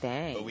that. Oh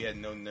dang! But we had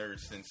no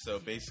nurse, and so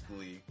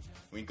basically,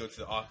 when you go to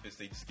the office,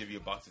 they just give you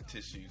a box of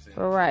tissues. And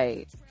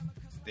right.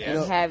 They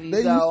have you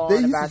they go used, on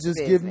they about used to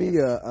just give me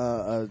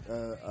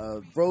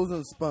a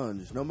frozen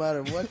sponge, no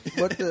matter what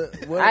ice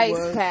it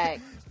was. pack.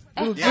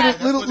 That's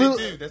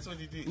what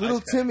they do.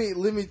 Little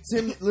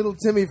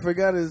Timmy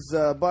forgot his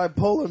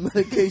bipolar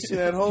medication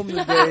at home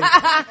today,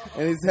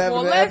 and he's having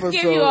an episode.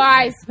 Let's give you an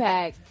ice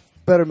pack.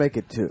 Better make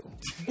it 2.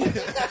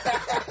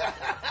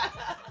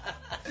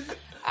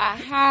 A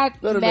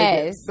hot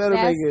mess.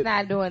 That's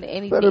not doing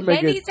anything.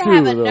 They need to 2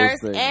 have a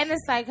nurse and a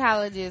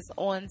psychologist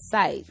on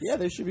site. Yeah,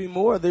 there should be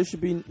more. There should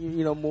be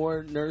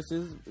more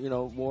nurses.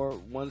 More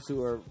ones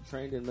who are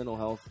trained in mental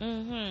health.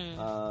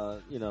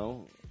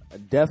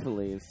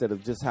 Definitely, instead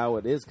of just how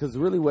it is. Because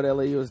really what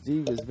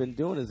LAUSD has been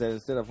doing is that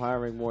instead of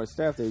hiring more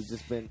staff, they've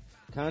just been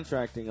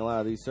contracting a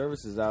lot of these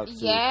services out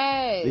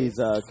to these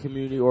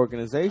community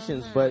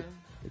organizations. But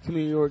the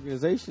community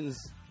organizations,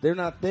 they're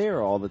not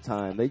there all the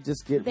time. They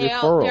just get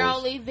referrals. They're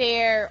only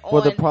there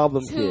for the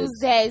problem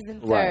Tuesdays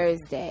and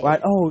Thursdays.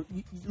 Right. Oh,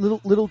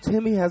 little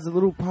Timmy has a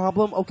little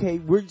problem. Okay,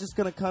 we're just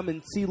going to come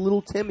and see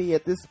little Timmy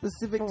at this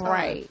specific time.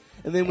 Right.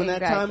 And then when that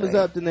time is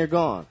up, then they're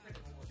gone.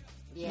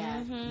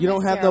 Yeah, you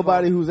don't have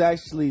nobody who's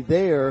actually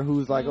there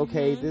who's like,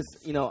 okay, this,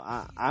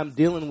 I'm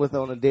dealing with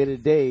on a day to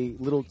day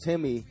little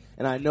Timmy,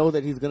 and I know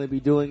that he's going to be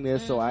doing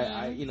this, so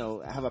I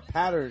have a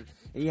pattern,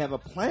 and you have a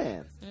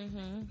plan,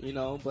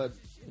 but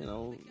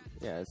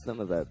it's none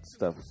of that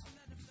stuff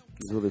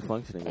is really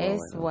functioning.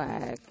 It's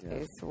whack.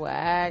 It's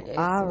whack.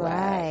 All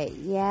right,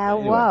 yeah.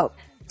 Anyway. Well,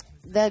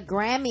 the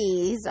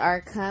Grammys are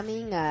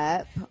coming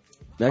up.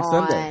 Next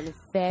Sunday. On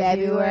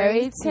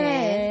February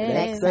 10th.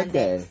 Next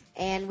Sunday.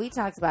 And we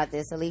talked about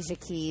this. Alicia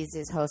Keys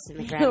is hosting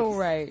the Grammys.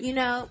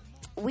 Right.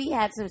 We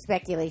had some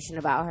speculation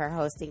about her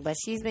hosting, but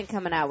she's been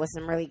coming out with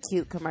some really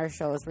cute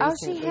commercials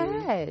recently. Oh, she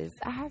has.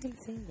 I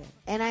haven't seen them.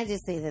 And I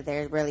just think that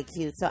they're really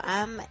cute. So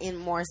I'm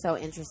more so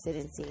interested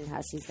in seeing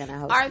how she's going to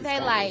host Are these they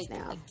Grammys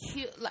now.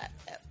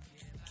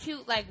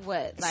 Cute like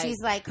what?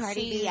 She's like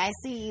Cardi B. I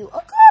see you.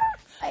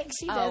 Like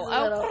she does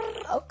a little.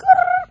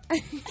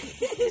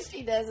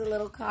 She does a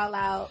little call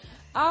out.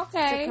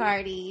 Okay. To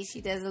Cardi,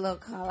 she does a little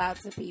call out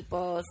to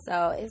people,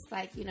 so it's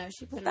like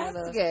she put a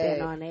little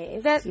spin on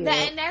it. It's cute.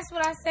 And that's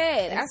what I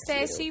said. I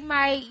said she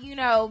might,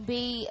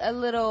 be a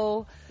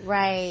little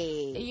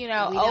right,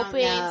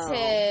 open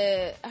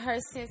to her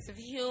sense of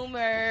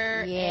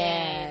humor.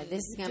 Yeah,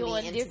 this is gonna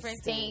doing be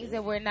different things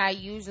that we're not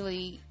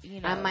usually.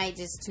 I might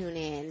just tune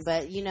in,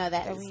 but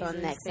that's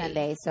on next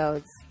Sunday,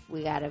 so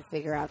we got to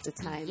figure out the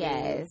time.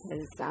 Yes,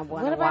 I want to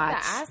watch. What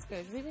about the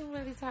Oscars? We didn't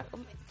really talk.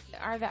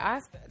 Are the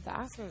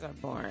Oscars are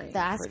boring. The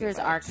Oscars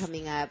are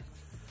coming up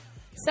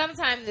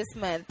sometime this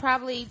month,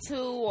 probably 2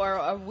 or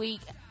a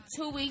week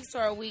 2 weeks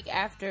or a week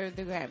after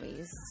the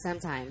Grammys.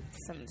 Sometime.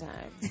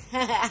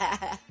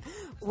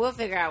 We'll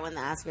figure out when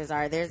the Oscars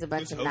are. There's a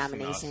bunch of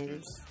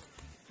nominations.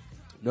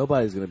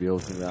 Nobody's going to be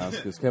hosting the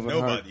Oscars.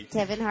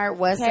 Kevin Hart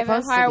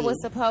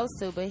was supposed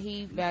to, but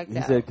he backed out.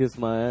 He said, "Kiss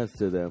my ass"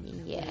 to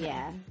them.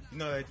 Yeah.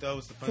 No, I thought it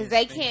was the funniest because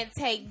they can't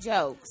take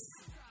jokes.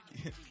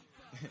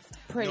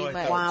 Pretty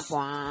much. Womp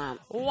womp.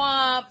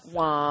 Womp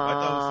womp. I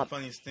thought it was the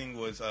funniest thing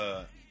was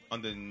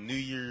on the New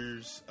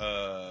Year's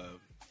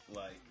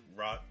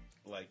rock,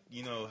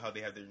 you know how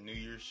they have their New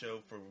Year's show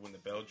for when the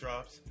bell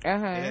drops. They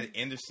had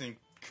Anderson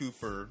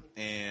Cooper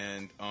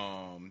and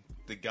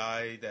the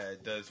guy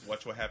that does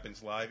Watch What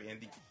Happens Live,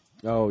 Andy.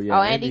 Oh yeah,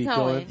 Andy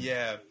Cohen.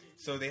 Yeah,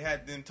 so they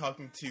had them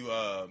talking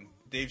to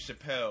Dave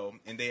Chappelle,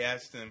 and they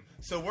asked him,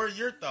 "So, what are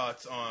your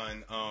thoughts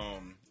on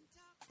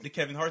the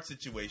Kevin Hart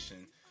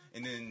situation?"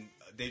 And then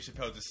Dave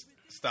Chappelle just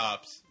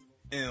stops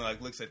and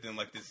looks at them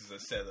like this is a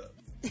setup.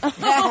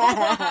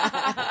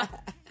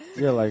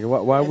 Yeah,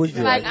 why would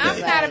you? I'm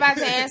not about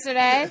to answer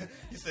that.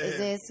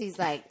 He's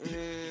like,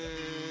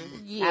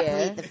 yeah. I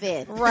plead the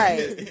fifth.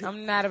 Right.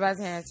 I'm not about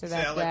to answer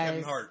that, I like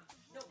Kevin Hart.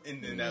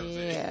 And then that was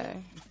it.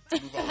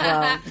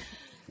 Well,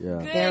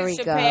 Good there we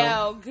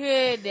Chappelle. Go.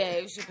 Good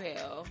Dave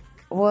Chappelle.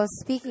 Well,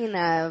 speaking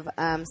of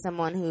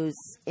someone who's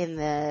in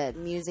the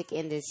music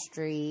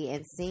industry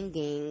and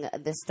singing,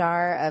 the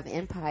star of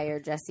Empire,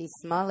 Jussie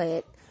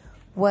Smollett,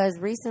 was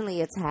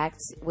recently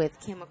attacked with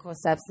chemical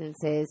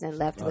substances and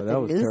left with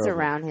a noose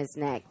around his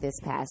neck this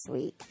past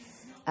week.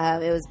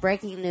 It was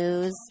breaking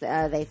news.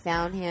 They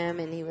found him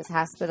and he was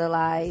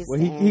hospitalized. Well,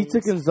 he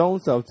took his own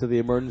self to the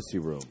emergency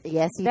room.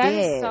 Yes, he did. That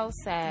is so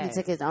sad. He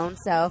took his own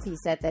self. He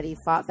said that he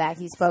fought back.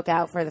 He spoke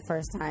out for the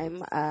first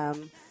time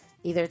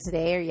either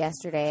today or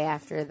yesterday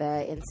after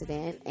the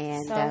incident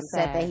and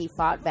said that he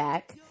fought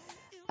back.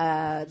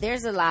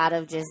 There's a lot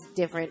of just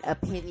different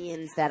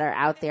opinions that are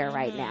out there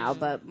right now,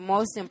 but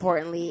most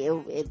importantly,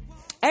 it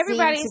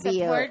everybody's seemed to be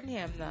supporting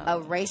him, though. a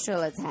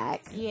racial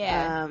attack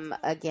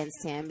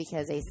against him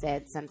because they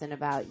said something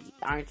about,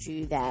 aren't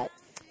you that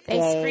they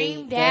gay,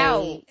 screamed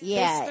out.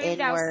 Yeah, they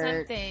screamed out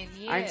N-word. something.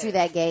 Yeah. Aren't you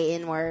that gay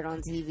N-word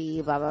on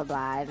TV, blah, blah,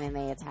 blah, and then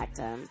they attacked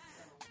him.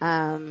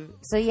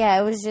 So,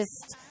 yeah, it was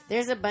just...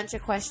 There's a bunch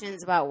of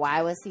questions about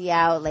why was he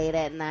out late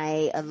at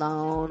night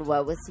alone?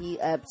 What was he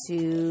up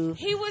to?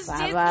 He was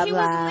blah, was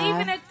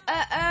leaving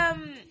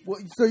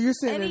so you're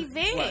saying an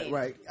event,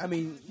 right? I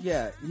mean,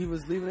 yeah, he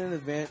was leaving an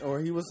event, or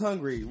he was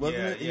hungry,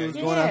 wasn't it? He was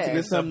Yeah. going out to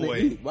get something to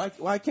eat.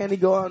 Why can't he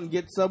go out and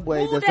get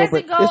Subway? Who That's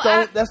doesn't open. go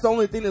out- That's the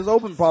only thing that's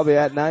open probably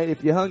at night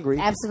if you're hungry.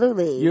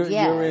 Absolutely. You're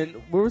yeah. in.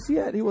 Where was he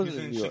at? He wasn't He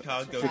was in in New York.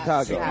 Chicago.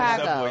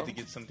 Chicago. Subway to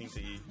get something to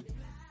eat.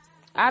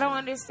 I don't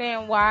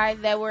understand why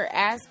they were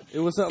asking. It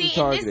was something See,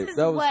 targeted. And this is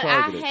that was what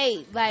targeted. I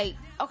hate. Like,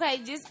 okay,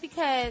 just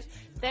because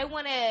they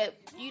want to,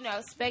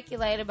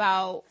 speculate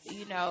about,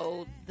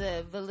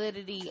 the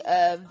validity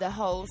of the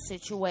whole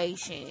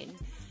situation.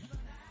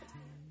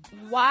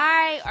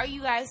 Why are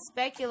you guys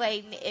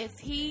speculating if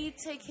he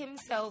took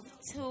himself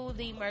to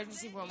the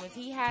emergency room, if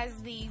he has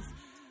these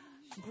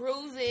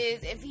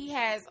bruises, if he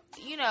has,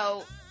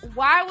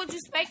 why would you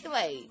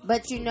speculate?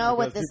 But you know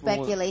what the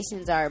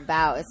speculations are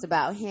about. It's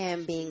about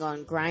him being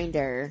on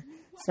Grindr,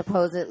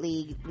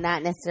 supposedly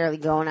not necessarily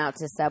going out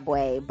to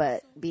Subway,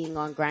 but being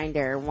on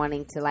Grindr,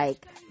 wanting to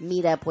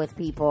meet up with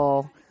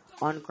people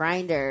on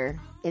Grindr,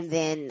 and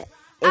then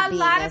a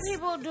lot of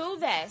people do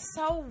that.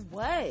 So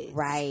what?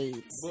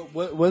 Right.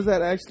 Was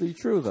that actually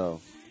true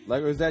though?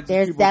 Or is that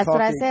just people that's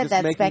talking, what I said. just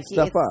That's making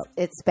stuff up?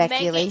 It's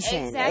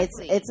speculation.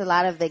 Exactly. It's a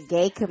lot of the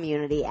gay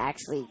community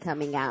actually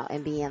coming out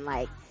and being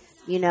like,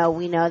 we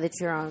know that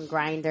you're on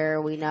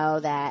Grindr. We know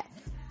that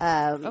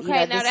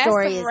the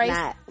story is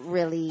not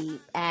really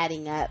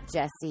adding up,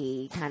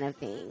 Jussie, kind of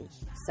thing.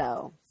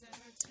 So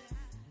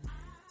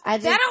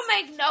that don't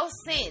make no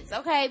sense,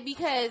 okay?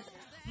 Because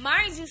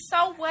mind you,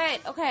 so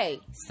what? Okay,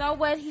 so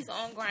what? He's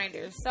on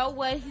Grindr. So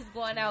what? He's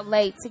going out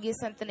late to get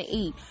something to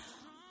eat.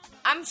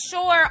 I'm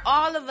sure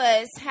all of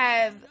us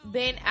have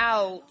been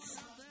out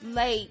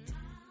late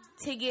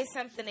to get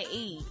something to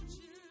eat.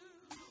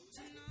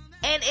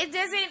 And it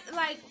doesn't,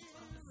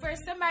 for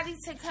somebody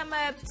to come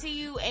up to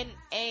you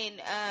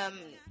and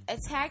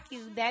attack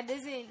you, that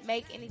doesn't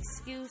make an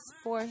excuse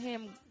for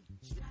him.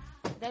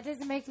 That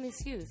doesn't make an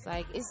excuse.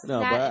 It's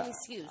not an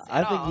excuse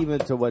at all. I think even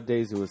to what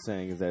Daisy was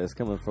saying is that it's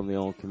coming from the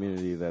own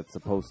community that's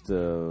supposed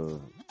to...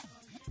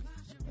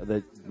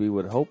 that we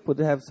would hope would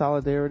have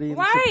solidarity and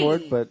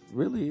support, but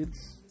really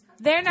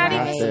they're not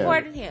even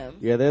supporting him.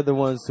 Yeah, they're the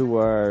ones who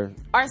are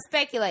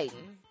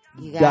speculating.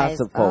 You guys,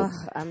 gossip folks.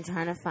 I'm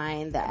trying to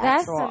find the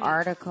actual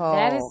article.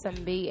 That is some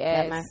BS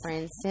that my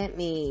friend sent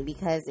me,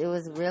 because it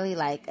was really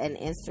like an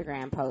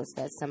Instagram post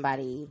that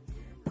somebody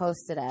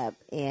posted up,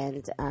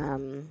 and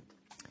I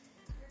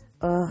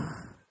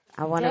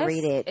want to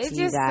read it to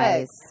you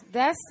guys. Sucks.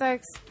 That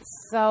sucks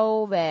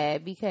so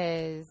bad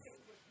because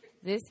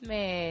this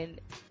man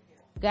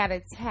got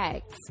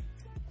attacked,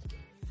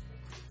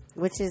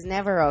 which is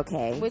never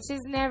okay.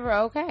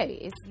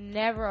 It's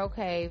never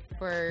okay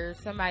for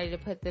somebody to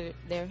put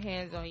their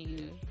hands on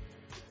you,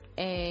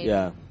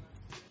 and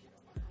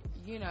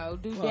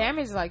do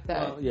damage like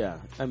that. Well, yeah.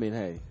 I mean,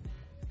 hey.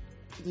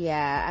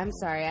 Yeah, I'm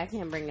sorry. I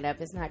can't bring it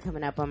up. It's not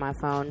coming up on my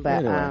phone.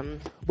 But,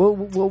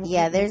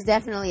 anyway. there's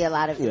definitely a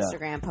lot of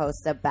Instagram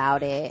posts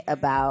about it,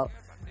 about,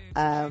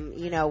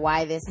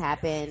 why this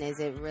happened. Is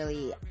it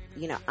really,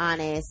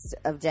 honest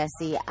of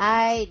Jesse?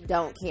 I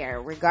don't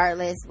care.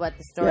 Regardless what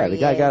the story is.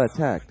 Yeah, the guy got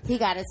attacked. He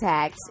got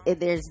attacked.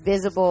 There's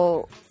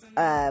visible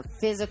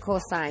physical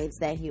signs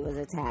that he was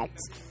attacked.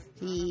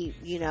 He,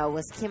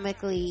 was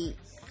chemically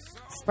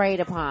sprayed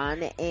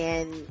upon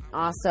and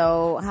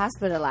also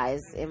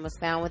hospitalized and was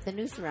found with a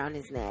noose around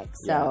his neck.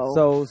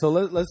 So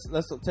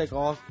let's take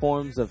all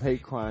forms of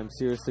hate crime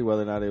seriously,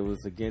 whether or not it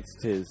was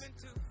against his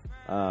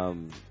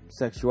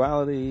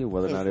sexuality,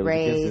 whether or not it was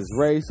against his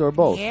race, or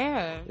both.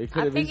 Yeah, it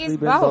could have easily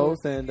been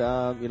both. And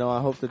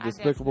I hope the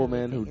despicable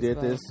men who did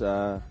this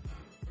are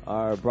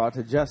brought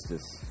to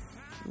justice.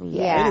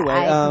 Yeah, anyway,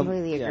 I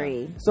completely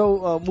agree.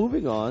 So,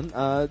 moving on.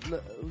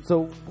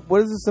 So,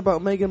 what is this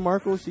about Meghan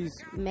Markle?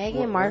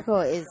 Meghan Markle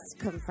is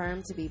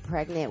confirmed to be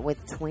pregnant with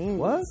twins.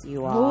 What?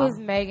 You all? Who is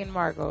Meghan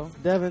Markle?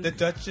 Devin, the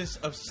Duchess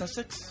of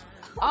Sussex.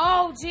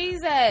 Oh,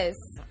 Jesus!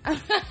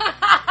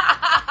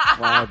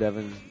 Wow,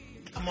 Devin.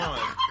 Come on,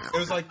 it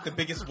was like the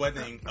biggest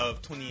wedding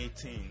of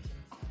 2018.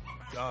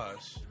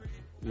 Gosh.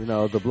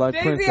 The Black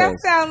Princess. I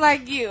sound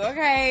like you.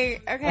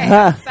 Okay.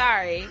 I'm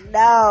sorry.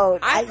 No,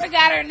 I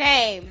forgot her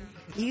name.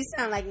 You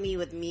sound like me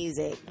with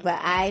music, but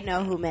I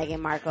know who Meghan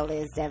Markle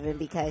is, Devin,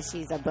 because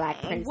she's a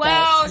black princess.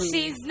 Well,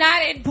 she's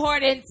not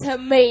important to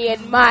me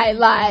in my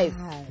life.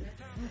 God.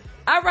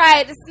 All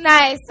right, it's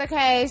nice.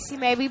 Okay, she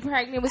may be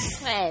pregnant with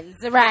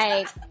twins. All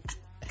right.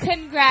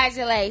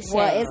 Congratulations.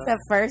 Well, it's the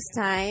first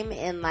time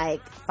in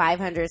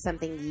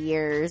 500-something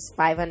years,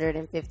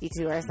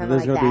 552 or something like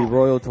that. There's going to be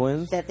royal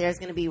twins? That there's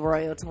going to be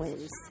royal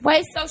twins.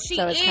 Wait, so she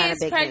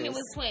is pregnant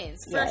with twins,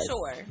 for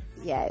sure.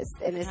 Yes,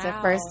 and it's the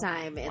first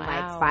time in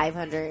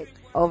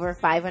over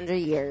 500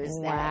 years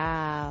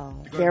that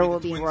there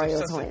will be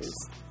royal twins.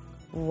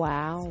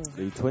 Wow.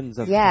 The twins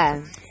of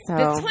Sussex. So,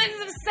 the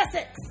twins of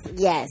Sussex.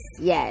 Yes.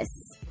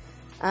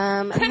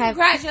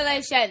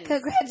 Congratulations.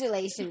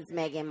 Congratulations,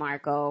 Meghan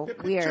Markle.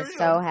 We are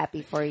so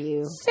happy for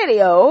you.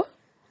 Shitty-o.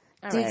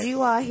 Did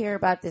you all hear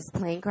about this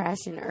plane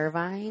crash in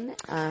Irvine?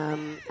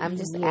 I'm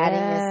just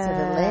adding this to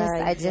the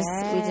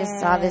list. We just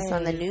saw this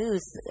on the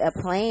news. A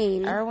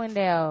plane.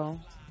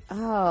 Irwindale.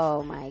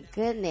 Oh my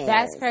goodness.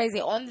 That's crazy.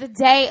 On the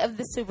day of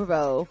the Super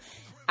Bowl,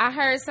 I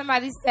heard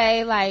somebody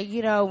say,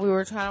 we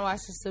were trying to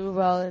watch the Super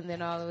Bowl, and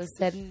then all of a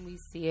sudden we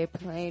see a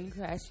plane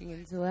crashing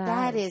into a house.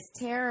 That is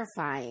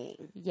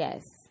terrifying.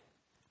 Yes.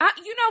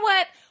 You know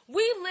what?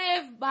 We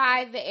live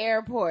by the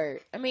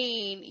airport. I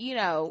mean,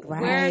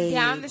 we're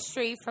down the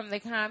street from the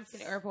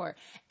Compton Airport.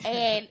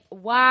 And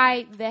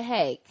why the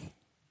heck?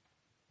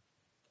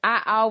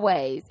 I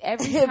always,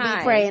 every time.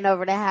 Be praying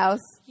over the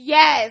house.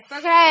 Yes,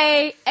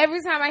 okay.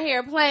 Every time I hear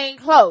a plane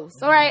close,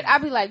 all right,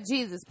 I'll be like,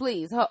 Jesus,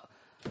 please. I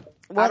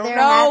don't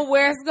know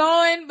where it's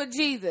going, but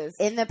Jesus.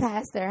 In the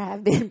past, there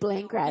have been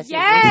plane crashes.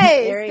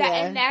 Yes,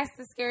 and that's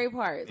the scary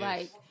part.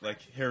 Yes. Like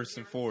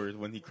Harrison Ford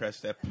when he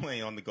crashed that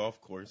plane on the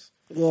golf course.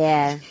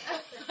 Yeah.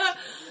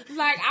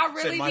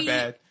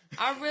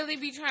 I really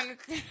be trying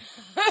to.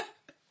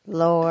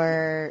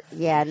 Lord,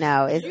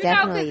 it's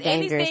definitely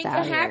dangerous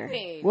out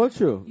here. Well,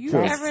 true. You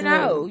never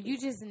know. You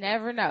just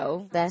never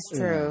know. That's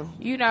true.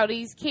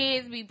 These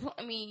kids be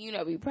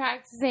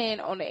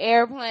practicing on the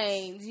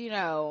airplanes.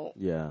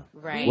 Yeah.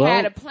 Right. We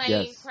had a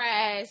plane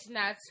crash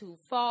not too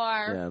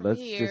far. Yeah.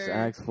 Let's just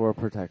ask for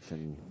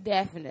protection.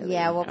 Definitely.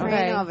 Yeah. Well,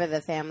 praying over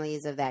the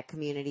families of that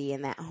community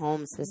and that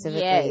home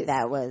specifically. Yes.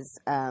 That was.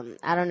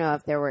 I don't know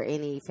if there were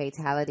any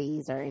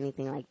fatalities or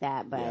anything like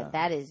that, but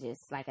that is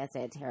just, like I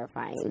said,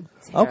 terrifying.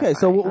 Okay,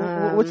 so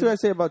what should I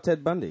say about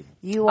Ted Bundy?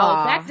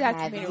 That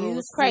documentary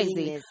was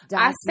crazy.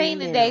 I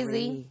seen it,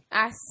 Daisy.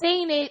 I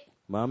seen it.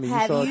 Mommy, you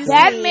saw it?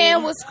 That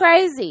man was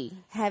crazy.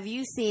 Have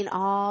you seen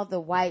all the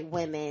white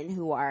women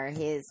who are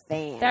his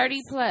fans?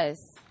 30 plus.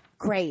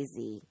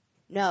 Crazy.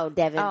 No,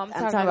 Devin. I'm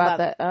talking about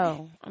the.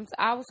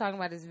 I was talking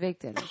about his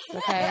victims.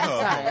 Okay,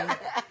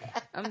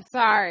 I'm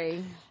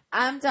sorry.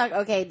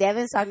 Okay,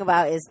 Devin's talking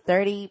about his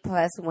 30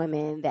 plus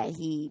women that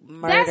he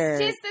murdered. That's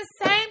just the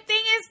same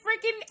thing as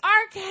freaking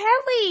R.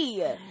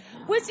 Kelly,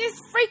 which is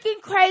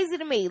freaking crazy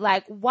to me.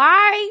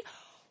 Why?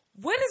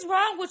 What is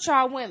wrong with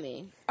y'all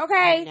women?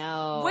 Okay,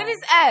 no. What is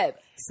up?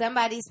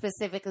 Somebody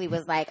specifically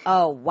was like,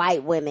 "Oh,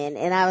 white women,"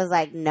 and I was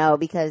like, "No,"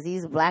 because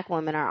these black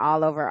women are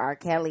all over R.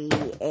 Kelly,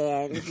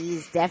 and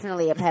he's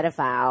definitely a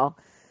pedophile.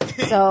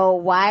 So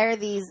why are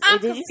these?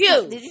 Did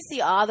you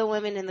see all the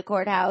women in the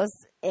courthouse?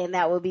 And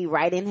that would be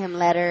writing him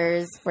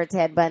letters for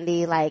Ted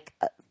Bundy, and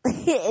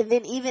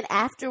then even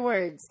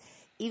afterwards,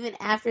 even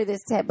after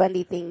this Ted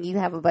Bundy thing, you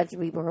have a bunch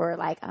of people who are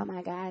like, "Oh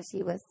my gosh,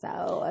 he was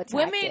so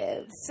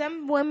attractive."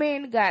 Some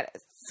women got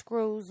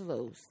screws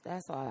loose.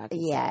 That's all I can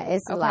say. Yeah,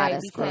 it's a lot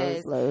of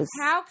screws loose.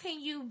 How can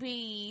you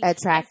be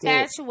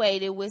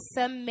infatuated with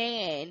some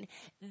man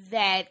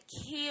that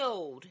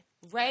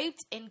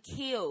raped and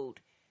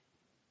killed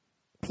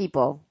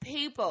people?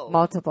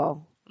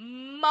 Multiple.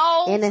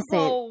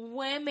 multiple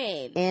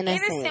women,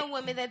 innocent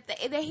women that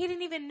he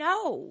didn't even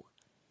know.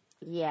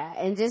 Yeah,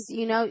 and just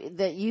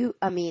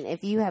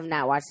if you have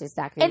not watched this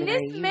documentary,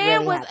 and this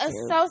man was a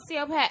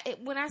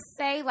sociopath. When I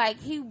say like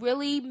he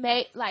really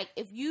made like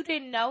if you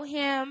didn't know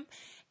him,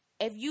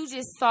 if you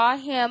just saw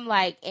him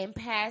like in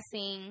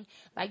passing,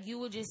 like you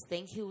would just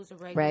think he was a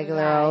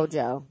regular guy. Old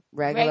Joe,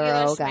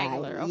 regular old guy.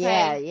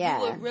 Okay? Yeah.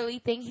 You would really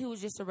think he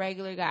was just a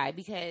regular guy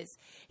because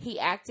he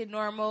acted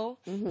normal.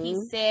 Mm-hmm. He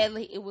said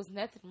it was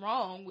nothing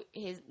wrong with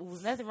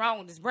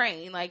his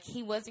brain. Like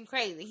he wasn't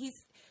crazy.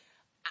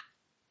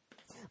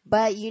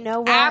 But you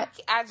know what?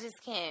 I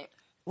just can't.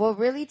 What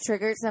really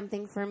triggered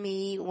something for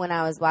me when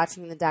I was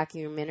watching the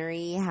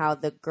documentary, how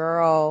the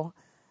girl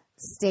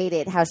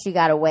stated how she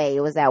got away.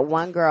 It was that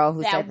one girl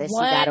who said that she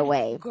got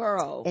away.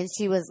 And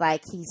she was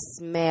like, he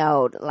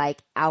smelled like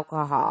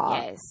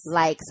alcohol. Yes.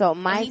 Like, so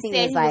my thing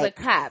is like, he was a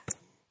cop.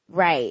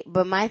 Right.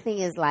 But my thing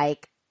is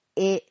like,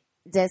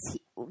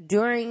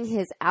 during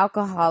his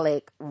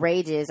alcoholic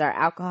rages or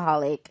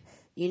alcoholic,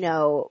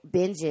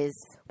 binges,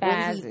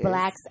 when he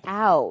blacks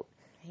out.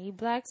 He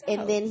blacks out.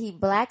 And then he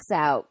blacks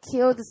out,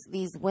 kills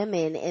these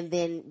women, and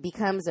then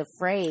becomes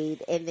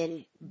afraid, and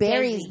then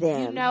buries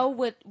them. You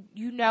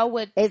know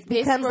what? It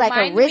becomes like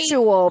a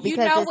ritual because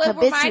it's habitual.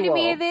 What reminded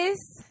me of this?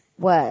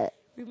 What?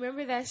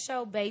 Remember that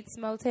show Bates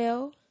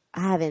Motel? I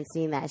haven't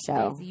seen that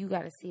show. You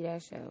got to see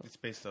that show. It's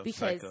based off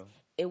Psycho.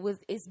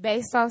 It's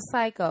based off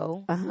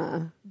Psycho. Uh-huh.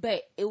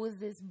 But it was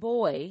this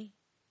boy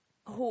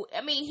who,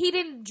 he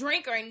didn't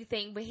drink or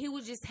anything, but he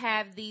would just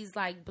have these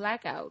like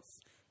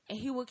blackouts, and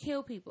he would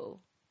kill people.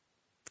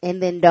 And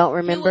then don't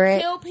remember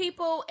it? He would kill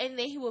people, and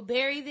then he would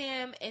bury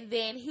them, and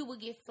then he would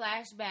get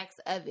flashbacks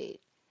of it.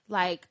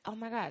 Like, oh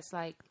my gosh,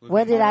 like...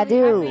 What did I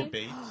do?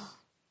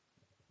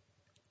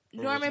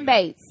 Norman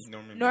Bates.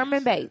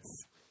 Norman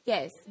Bates.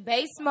 Yes.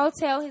 Bates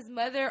Motel. His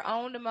mother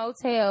owned a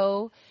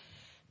motel,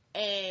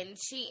 and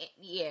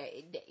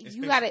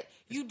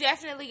you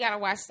definitely gotta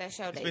watch that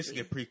show, It's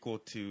basically a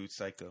prequel to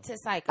Psycho.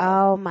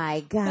 Oh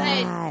my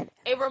God.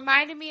 But it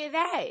reminded me of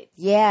that.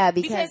 Yeah,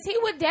 because he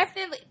would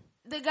definitely...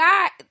 The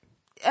guy...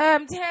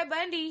 Ted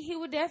Bundy, he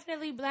would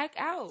definitely black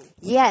out.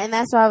 Yeah, and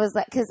that's why I was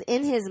like, because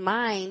in his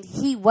mind,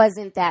 he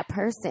wasn't that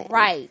person.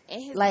 Right. In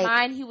his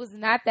mind, he was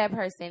not that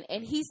person.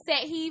 And he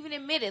even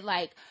admitted,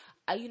 like,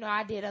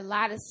 I did a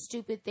lot of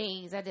stupid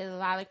things. I did a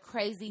lot of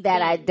crazy things.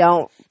 That I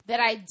don't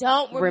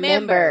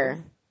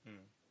remember.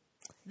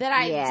 That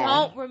I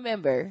don't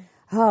remember.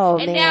 Oh,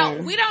 and man.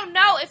 now, we don't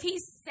know if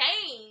he's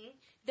saying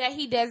that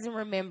he doesn't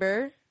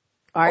remember.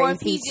 Or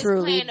if he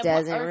truly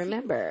doesn't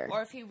remember.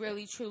 Or if he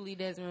really, truly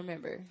doesn't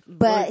remember.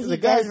 But he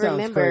does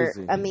remember.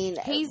 Crazy. I mean,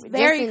 he's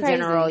very in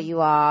general,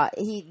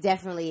 he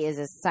definitely is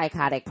a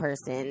psychotic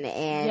person.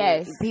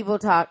 And people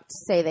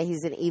say that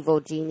he's an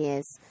evil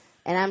genius.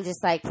 And I'm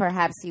just like,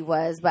 perhaps he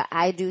was. But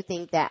I do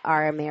think that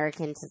our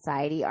American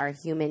society, our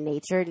human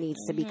nature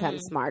needs to become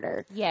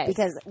smarter. Yes.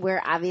 Because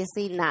we're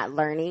obviously not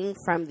learning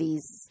from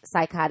these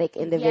psychotic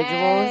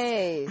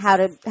individuals how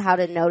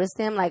to notice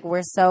them. Like,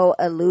 we're so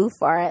aloof,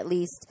 or at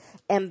least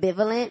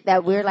ambivalent,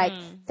 that we're like,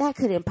 that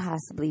couldn't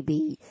possibly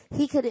be.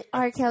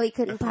 R. Kelly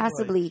couldn't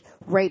possibly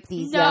rape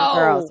these young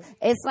girls.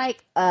 It's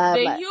like,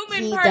 the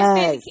human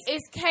person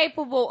is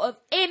capable of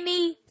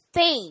anything.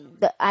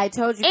 I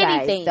told you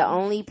guys,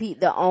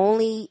 the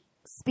only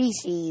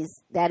species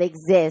that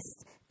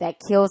exists that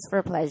kills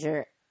for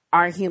pleasure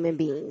are human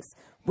beings.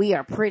 We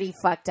are pretty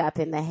fucked up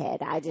in the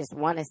head. I just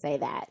want to say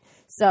that.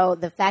 So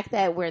the fact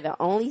that we're the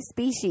only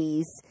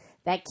species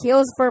that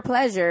kills for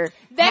pleasure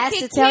has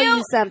to tell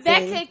you something.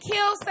 That could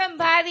kill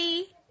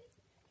somebody,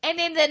 and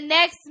then the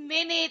next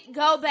minute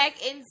go back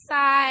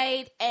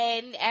inside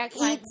and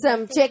eat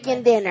some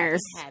chicken dinners.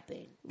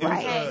 Happened.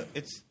 Right.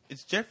 It's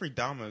Jeffrey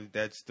Dahmer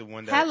that's the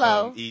one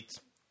that eats.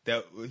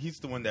 He's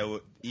the one that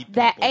would eat people,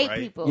 that ate right?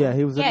 people. Yeah,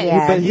 he was.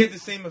 But he had the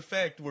same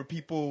effect where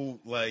people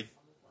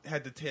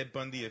had the Ted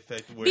Bundy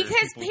effect. Where this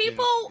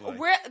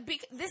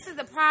is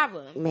the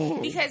problem.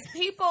 Man. Because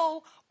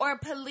people or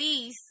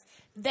police,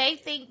 they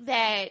think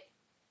that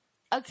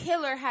a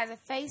killer has a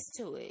face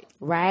to it.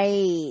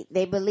 Right.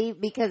 They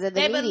believe because of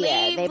the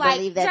media. They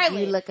believe that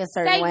you look a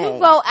certain way. Say you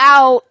go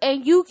out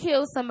and you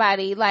kill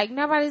somebody, like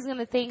nobody's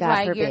gonna think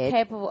God forbid. You're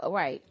capable.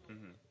 Right.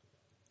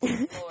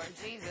 Lord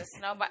Jesus,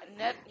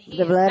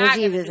 the blood of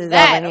Jesus is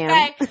over him.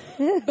 Okay?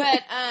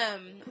 But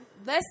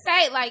let's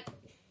say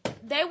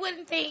they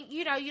wouldn't think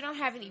you don't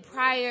have any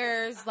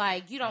priors,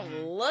 you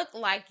don't look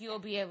like you'll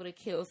be able to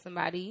kill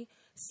somebody.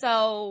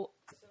 So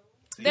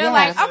they're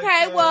like,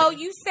 okay, well,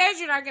 you said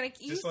you're not gonna.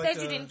 You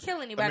said you didn't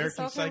kill anybody.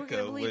 American so okay, Psycho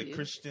we're believe with you.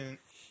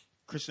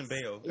 Christian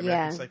Bale.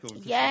 American Psycho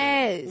with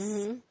yes.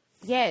 Mm-hmm.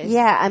 Yes.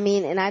 Yeah, I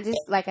mean, and I just,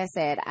 like I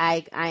said,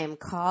 I am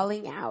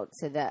calling out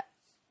to the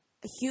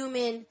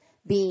human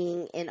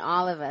being in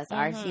all of us,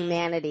 our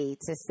humanity,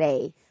 to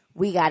say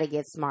we got to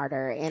get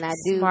smarter. And I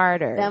do.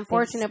 Smarter. The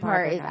unfortunate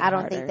part is I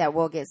don't think that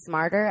we'll get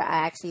smarter.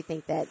 I actually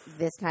think that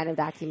this kind of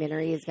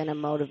documentary is going to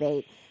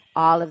motivate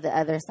all of the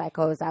other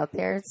psychos out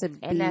there to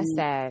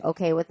be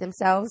okay with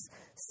themselves.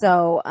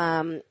 So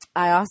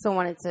I also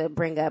wanted to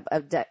bring up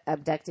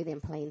Abducted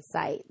in Plain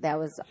Sight. That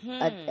was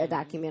a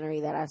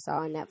documentary that I saw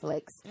on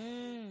Netflix.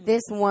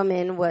 This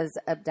woman was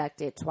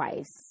abducted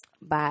twice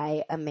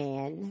by a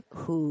man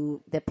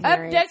who the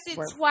parents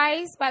abducted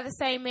twice by the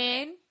same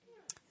man?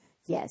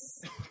 Yes.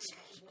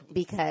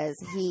 Because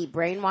he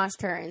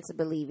brainwashed her into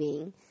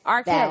believing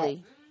R.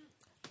 Kelly.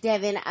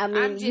 Devin, I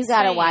mean, you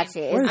gotta saying. watch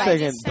it. Wait a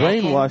second.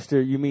 Brainwashed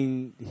her? You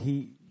mean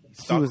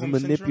she was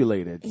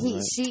manipulated?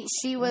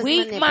 She was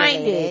weak-minded.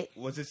 manipulated.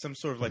 Was it some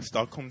sort of like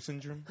Stockholm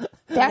syndrome?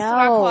 That's what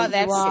I call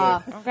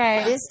that shit.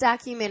 Okay. This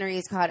documentary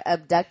is called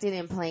Abducted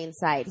in Plain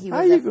Sight. He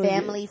was a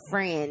family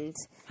friend.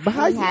 He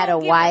had a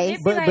wife.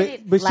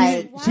 But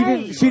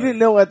she didn't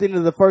know at the end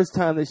of the first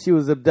time that she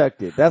was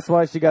abducted. That's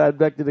why she got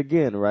abducted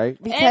again,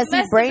 right? Because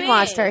he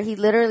brainwashed her. He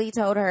literally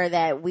told her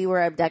that we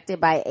were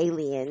abducted by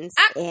aliens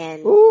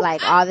and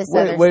like all this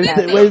other stuff. Wait a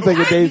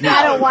second, Daisy. You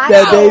gotta watch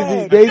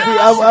Daisy,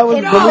 I was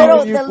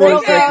believing you the little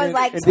for a girl second. is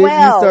like And then you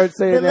 12. start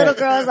saying The little that.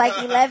 girl is like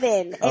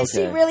 11. And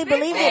she really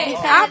believed it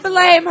because I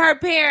blame her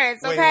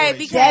parents, okay?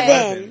 Because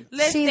Devin,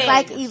 listen, she's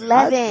like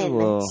 11.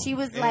 Well, she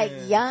was like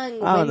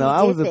young. I don't know.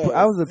 I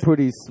was a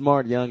pretty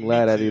smart young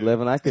lad at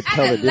 11. I could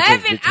tell the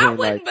difference 11, between I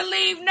wouldn't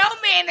believe no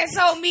man that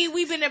told me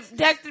we've been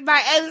abducted by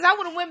aliens. I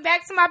would have went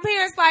back to my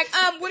parents like,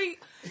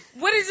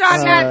 what did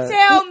y'all not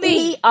tell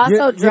me? He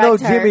also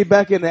drugged her. Jimmy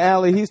back in the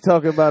alley, he's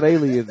talking about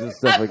aliens and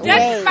stuff like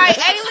that. Abducted by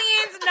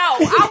aliens? No,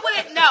 I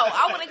wouldn't know.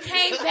 I would have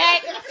came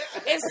back.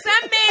 If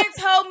some man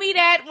told me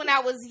that when I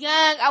was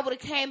young, I would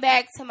have came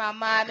back to my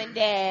mom and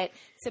dad,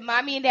 to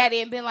mommy and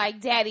daddy, and been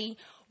like, Daddy,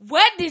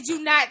 what did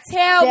you not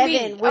tell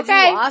me? Would you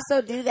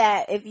also do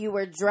that if you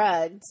were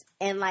drugged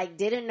and like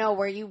didn't know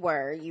where you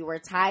were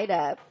tied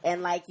up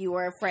and like you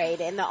were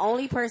afraid, and the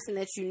only person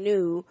that you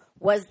knew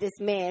was this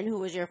man who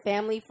was your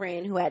family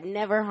friend who had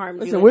never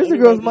harmed you? Where's the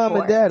girl's mom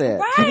before? and dad at?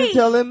 Right. She didn't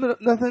tell them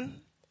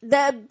nothing?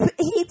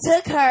 He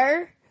took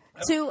her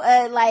to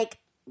a like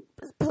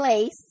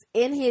place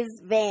in his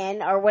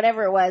van or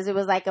whatever it was. It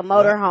was like a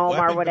motorhome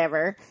or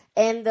whatever.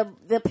 And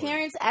the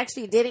parents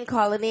actually didn't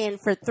call it in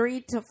for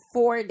 3 to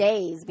 4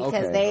 days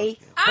because they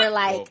were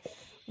like,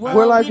 well,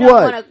 we're like,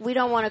 we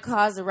don't want to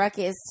cause a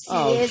ruckus. She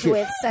is shit.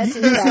 with such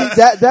and You such.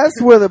 see,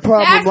 that's where the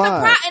problem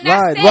lies.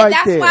 That's why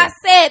I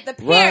said the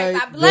parents.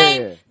 Right I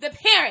blame there. the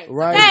parents.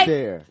 Right okay?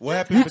 there. What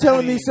happened? You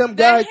telling me some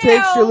guy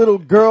takes your little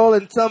girl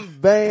in some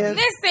van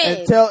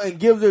and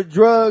gives her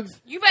drugs?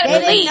 You better They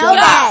believe didn't know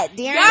that.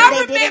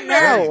 Y'all They didn't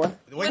know.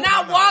 when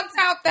I walked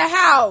out the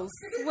house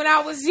when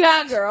I was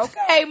younger,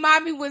 okay?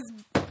 Mommy was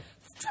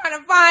trying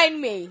to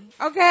find me,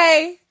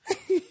 okay?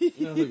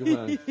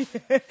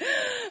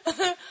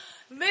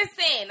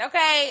 Listen,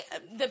 okay?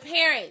 The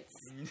parents.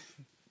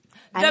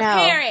 I know.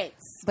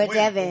 Parents. But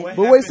Devin. But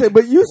Daisy,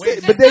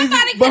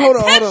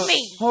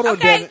 hold on,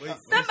 okay? Devin.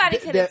 Somebody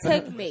could have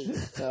took me.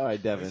 All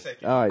right, Devin.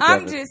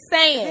 I'm just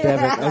saying.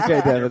 Devin.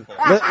 Okay, Devin.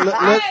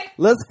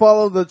 Let's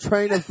follow the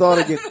train of thought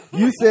again.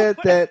 You said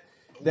that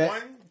 1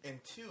 and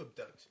 2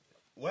 abductions.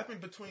 What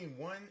happened between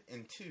 1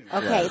 and 2?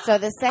 Okay, so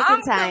the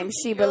second time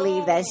she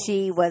believed that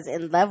she was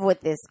in love with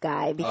this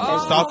guy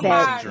because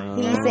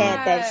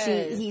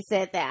he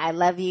said that I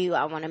love you,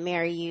 I want to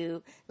marry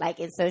you, like,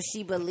 and so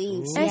she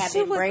believed she had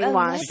been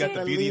brainwashed. She got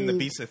the Beauty and the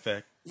Beast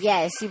effect.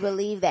 Yeah, she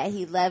believed that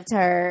he loved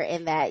her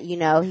and that he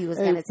was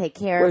going to take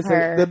care of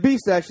her. The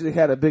Beast actually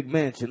had a big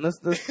mansion. Let's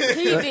be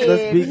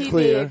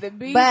clear. The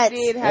Beast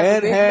did have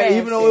a big mansion.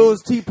 Even though it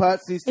was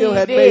teapots, he still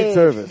had maid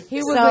service. He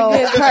was a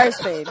good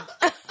person.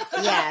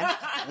 Yeah.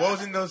 What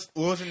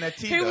was in that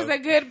tea? He was a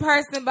good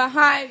person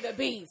behind the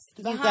Beast.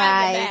 You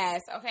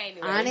guys, okay,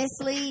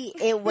 honestly,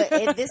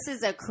 this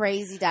is a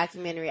crazy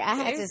documentary. I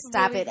had to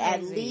stop it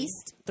at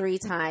least 3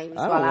 times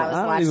while I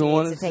was watching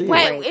it to take a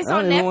break. It's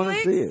on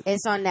Netflix?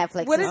 It's on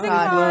Netflix. What is it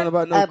called?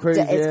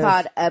 It's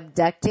called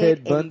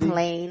Abducted in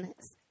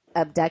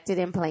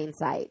Plain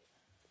Sight.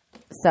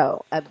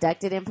 So,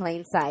 Abducted in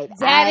Plain Sight.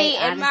 Daddy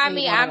and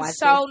Mommy, I'm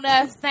so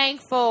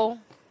thankful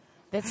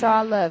that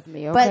y'all love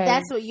me, okay? But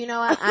that's what,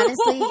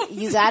 honestly,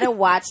 you gotta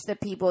watch the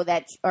people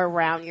that are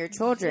around your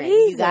children.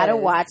 You gotta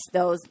watch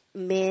those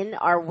men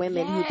or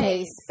women who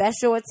pay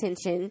special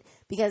attention,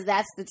 because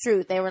that's the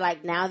truth. They were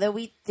like, now that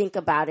we think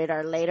about it,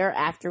 or later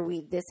after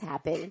this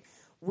happened,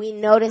 we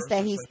noticed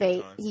that he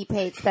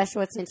paid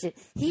special attention.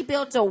 He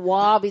built a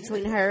wall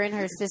between her and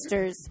her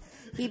sister's.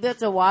 He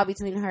built a wall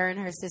between her and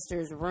her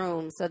sister's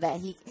room so that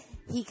he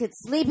could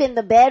sleep in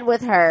the bed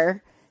with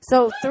her.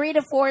 So 3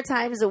 to 4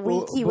 times a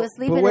week, he was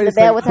sleeping in the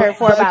bed with her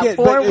for about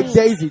 4 weeks.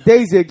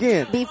 Daisy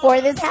again. Before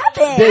this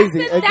happened.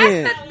 Daisy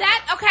again.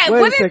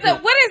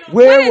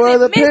 Where were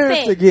the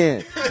parents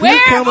again? Where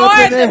are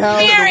the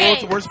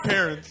parents? Worst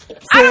parents.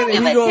 I don't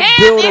give a damn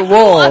if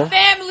you're a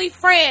family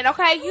friend,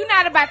 okay? You're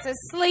not about to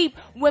sleep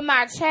with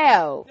my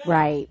child.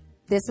 Right.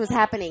 This was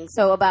happening.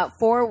 So about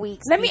 4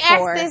 weeks Let me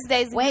ask this,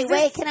 Daisy.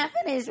 Wait, can I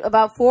finish?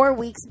 About 4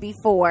 weeks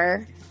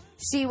before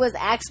she was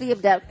actually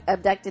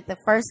abducted the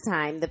first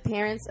time, the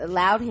parents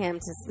allowed him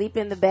to sleep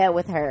in the bed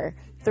with her,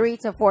 3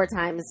 to 4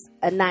 times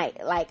a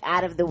night, like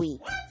out of the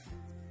week.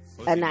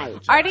 A night.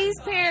 Are these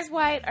parents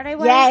white? Are they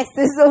white? Yes,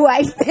 this is a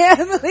white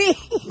family.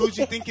 Who'd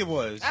you think it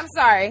was? I'm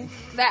sorry.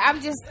 I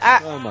just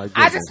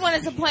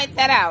wanted to point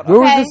that out. Okay?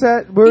 Where was this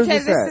at? Where because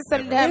is this at? Is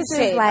some dumb This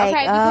shit. is like,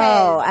 okay,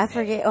 I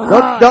forget.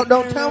 Oh.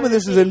 Don't tell me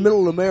this is in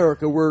Middle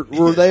America where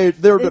they're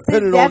This dependent is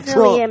on definitely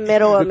Trump in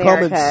Middle to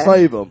America. come and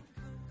save them.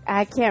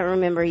 I can't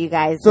remember you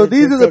guys. So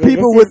these are the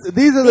people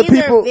these are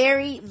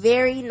very,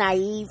 very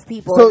naive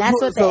people. And that's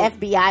what the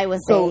FBI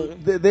was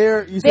saying.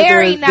 They're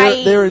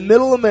in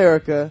Middle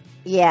America.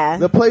 Yeah.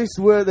 The place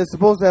where they're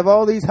supposed to have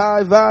all these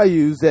high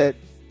values that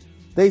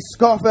they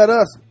scoff at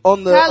us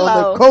on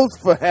the coast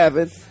for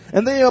having.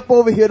 And they up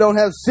over here don't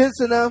have sense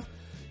enough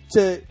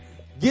to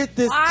get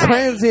this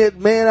transient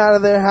man out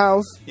of their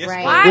house. Yes,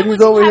 right. Then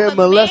he's over here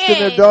molesting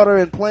their daughter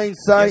in plain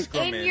sight.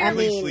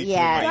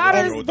 The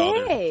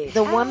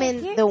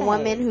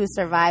woman who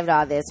survived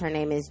all this, her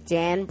name is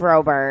Jan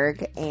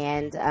Broberg,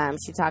 and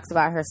she talks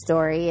about her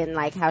story and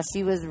like how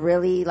she was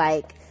really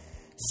like.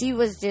 She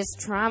was just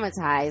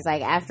traumatized,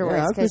 like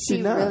afterwards, because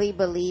she really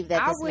believed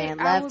that this man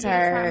loved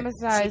her.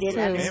 She didn't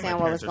understand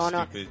what was going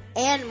on,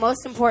 and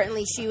most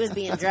importantly, she was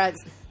being drugged.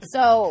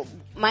 So,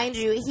 mind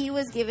you, he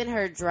was giving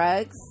her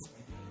drugs,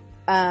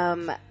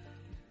 and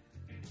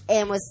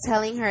was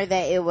telling her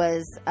that it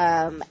was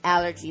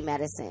allergy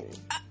medicine.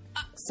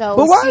 So,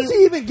 but why is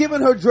he even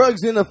giving her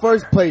drugs in the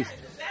first place?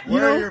 You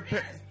know,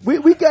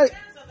 we got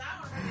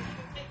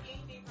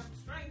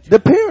the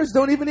parents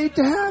don't even need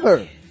to have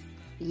her.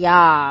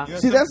 Yeah.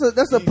 See, that's a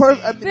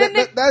perfect. I mean,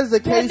 that is a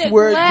case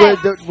where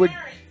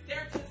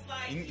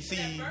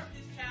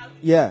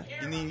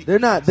they're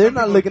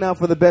not looking out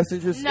for the best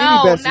interest. No,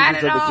 any best not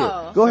interest at of the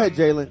all. kid. Go ahead,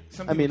 Jalen.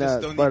 I mean,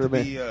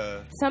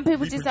 Spider-Man. Some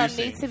people just don't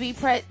need to be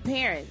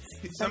parents.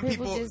 Some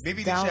people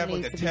maybe they should have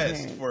like a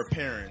test for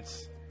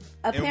parents.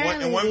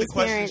 Apparently, and one of the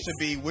questions should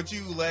be: would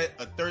you let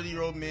a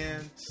 30-year-old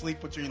man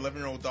sleep with your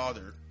 11-year-old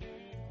daughter?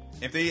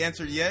 If they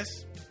answer yes.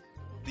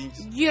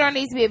 You don't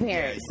need to be a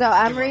parent. So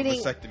I'm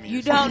reading.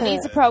 You don't need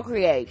to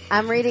procreate.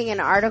 I'm reading an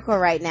article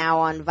right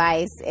now on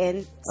Vice,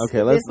 and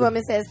this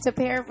woman says, to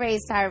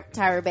paraphrase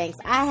Tyra Banks,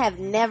 I have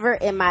never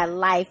in my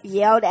life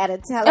yelled at a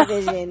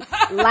television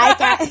like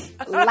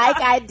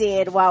I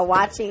did while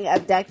watching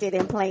Abducted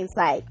in Plain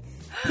Sight.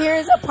 Here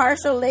is a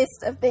partial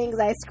list of things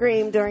I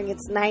screamed during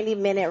its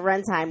 90-minute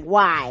runtime.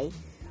 Why?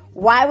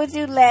 Why would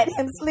you let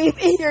him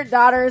sleep in your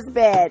daughter's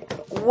bed?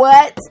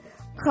 What?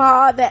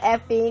 Call the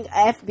effing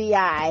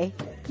FBI.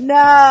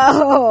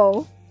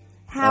 No.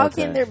 How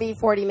can there be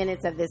 40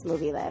 minutes of this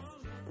movie left?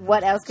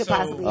 What else could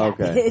possibly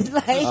happen? She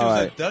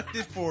was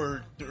abducted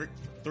for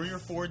 3 or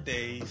 4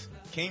 days,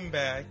 came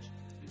back,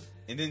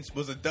 and then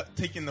was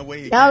taken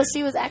away again. No,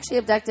 she was actually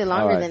abducted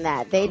longer than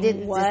that. They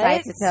didn't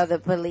decide to tell the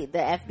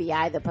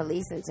FBI, the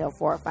police, until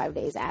 4 or 5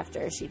 days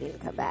after she didn't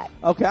come back.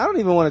 Okay, I don't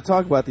even want to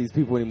talk about these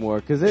people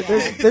anymore because they're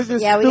just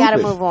stupid. Yeah, we got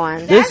to move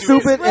on. They're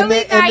stupid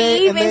really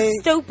naive and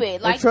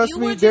stupid. Like trust you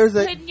me, were just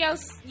putting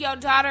your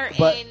daughter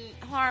in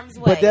harm's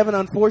way. But Devin,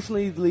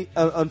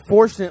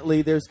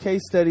 unfortunately, there's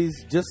case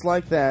studies just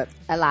like that.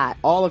 A lot.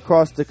 All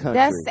across the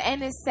country.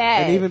 And it's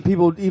sad. And even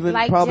people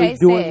like probably Jay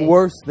doing said,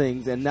 worse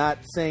things and not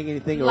saying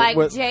anything like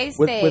with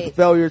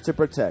failure to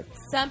protect.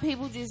 Some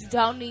people just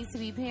don't need to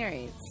be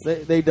parents.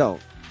 They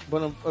don't.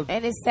 But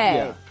and it's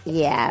sad.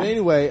 Yeah. But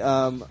anyway,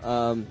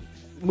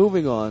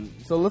 moving on.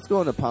 So let's go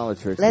into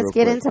politics. Let's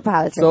get into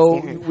politics. So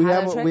we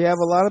have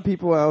a lot of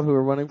people out who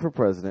are running for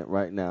president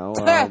right now.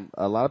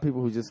 A lot of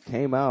people who just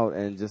came out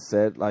and just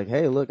said like,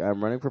 "Hey, look,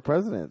 I'm running for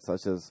president,"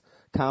 such as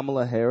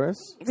Kamala Harris.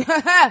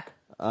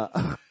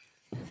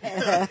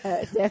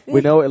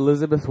 We know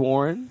Elizabeth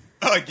Warren.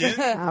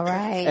 Again? All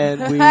right.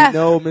 And we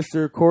know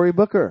Mr. Cory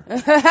Booker.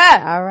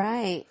 All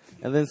right.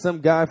 And then some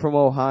guy from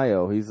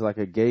Ohio. He's like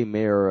a gay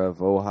mayor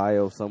of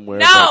Ohio somewhere.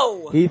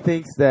 No! He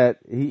thinks that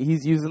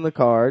he's using the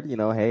card,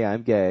 hey,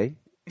 I'm gay.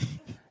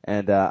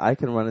 And I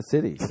can run a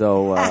city.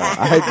 So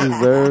I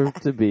deserve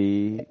to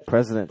be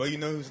president. But you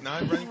know who's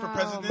not running for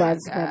president?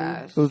 That's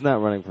funny. Who's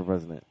not running for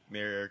president?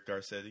 Mayor Eric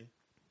Garcetti.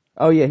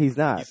 Oh, yeah, he's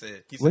not. He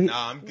said,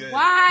 nah, I'm good.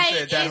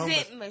 Why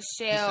isn't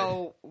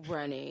Michelle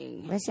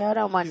running? Michelle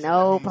don't want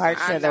no parts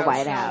of the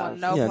White House.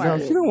 No, she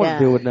don't want to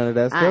deal with none of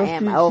that stuff. I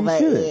am over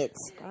it.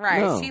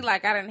 Right. No. She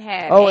like, I didn't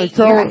have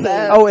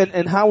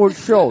and Howard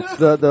Schultz,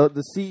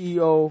 the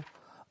CEO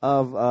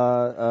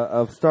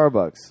of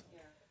Starbucks.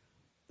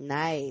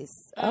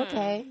 Nice.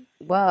 Okay.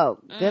 Well,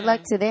 good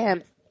luck to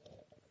them.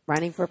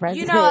 Running for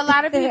president. You know, a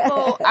lot of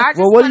people.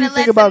 What do you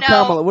think about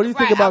Kamala? What do you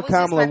think about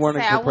Kamala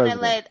running for president? I want to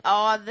let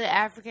all the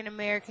African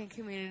American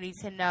community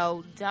to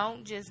know: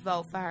 don't just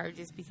vote for her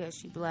just because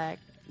she's black.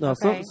 No,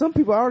 okay? some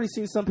people. I already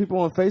seen some people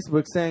on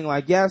Facebook saying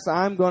like, "Yes,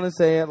 I'm going to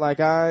say it." Like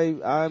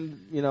I'm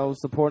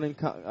supporting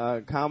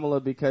Kamala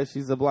because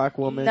she's a black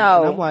woman.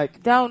 No, and I'm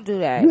like, don't do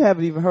that. You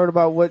haven't even heard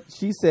about what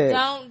she said.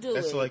 Don't do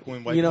That's it. That's like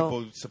when white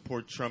people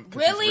support Trump.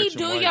 Really,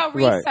 do your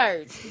research.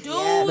 Right.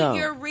 Do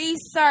your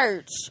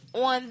research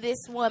on this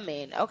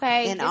woman,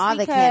 okay? And all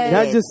the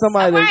candidates, not just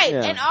somebody. Right,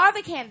 and all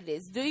the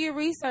candidates. Do your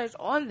research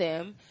on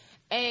them.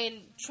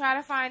 and try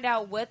to find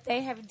out what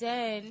they have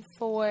done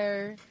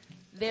for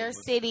their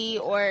city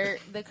or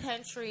the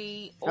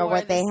country or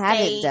what they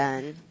haven't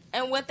done.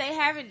 And what they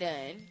haven't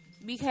done.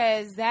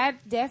 Because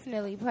that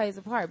definitely plays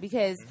a part.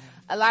 Because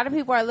a lot of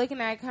people are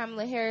looking at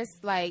Kamala Harris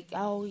like,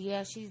 oh,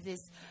 yeah, she's this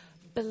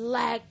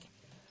black,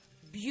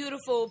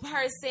 beautiful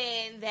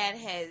person that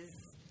has,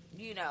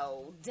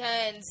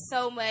 done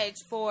so much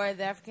for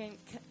the African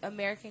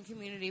American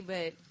community.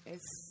 But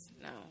it's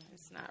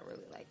not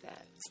really like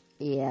that.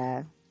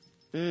 Yeah.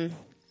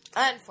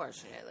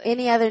 Unfortunately.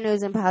 Any other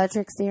news in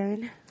politics,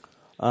 Darren?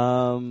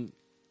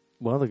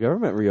 Well, the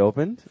government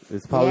reopened.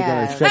 It's probably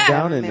going to shut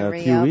down in a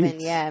few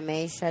weeks. Yeah, it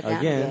may shut down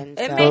again.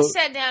 It may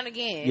shut down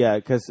again. Yeah,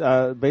 because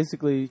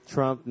basically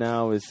Trump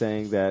now is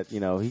saying that,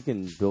 he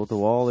can build the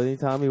wall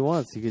anytime he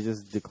wants. He could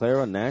just declare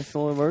a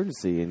national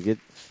emergency and get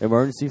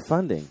emergency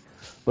funding.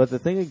 But the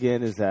thing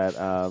again is that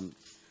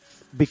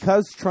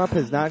because Trump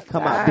has not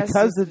come out,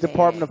 because the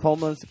Department of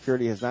Homeland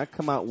Security has not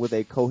come out with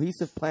a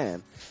cohesive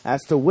plan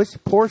as to which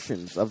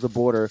portions of the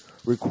border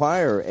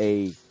require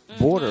a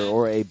border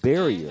or a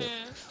barrier,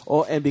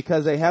 and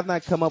because they have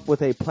not come up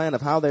with a plan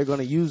of how they're going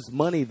to use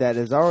money that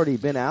has already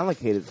been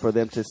allocated for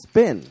them to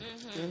spend,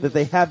 that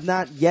they have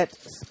not yet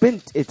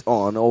spent it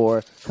on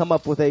or come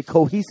up with a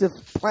cohesive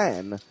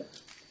plan,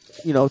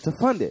 to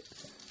fund it.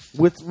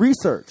 With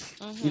research,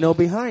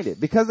 behind it.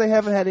 Because they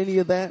haven't had any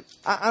of that,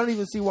 I don't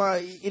even see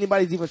why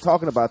anybody's even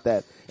talking about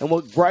that. And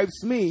what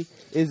gripes me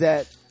is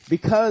that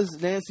because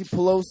Nancy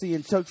Pelosi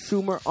and Chuck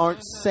Schumer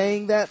aren't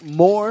saying that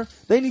more,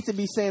 they need to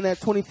be saying that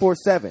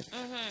 24/7.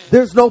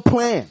 There's no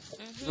plan.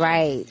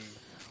 Right.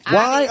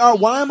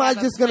 Why am I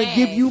just going to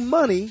give you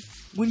money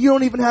when you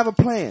don't even have a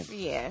plan?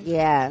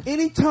 Yeah.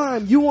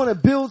 Anytime you want to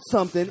build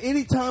something,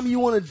 anytime you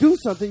want to do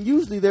something,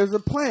 usually there's a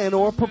plan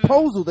or a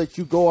proposal that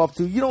you go off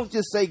to. You don't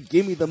just say,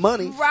 give me the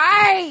money.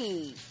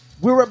 Right.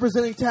 We're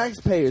representing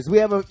taxpayers.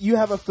 You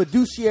have a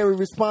fiduciary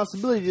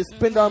responsibility to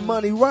spend our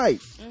money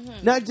right.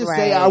 Not just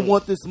say, I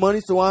want this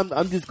money, so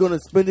I'm just going to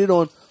spend it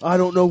on I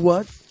don't know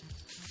what.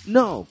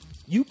 No.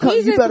 You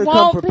better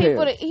come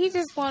prepared. He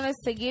just wants us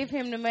to give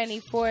him the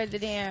money for the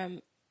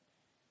damn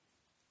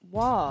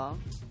wall.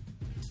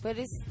 But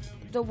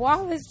the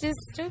wall is just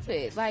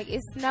stupid. Like,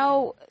 it's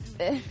not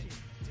a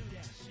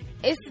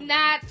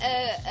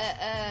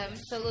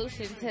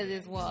solution to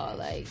this wall.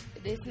 Like,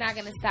 it's not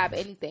going to stop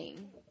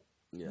anything.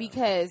 Yeah.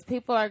 Because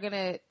people are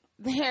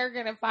they're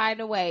going to find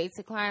a way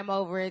to climb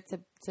over it,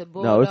 to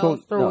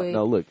bulldoze through it.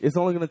 No, look, it's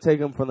only going to take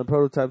them from the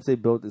prototypes they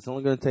built. It's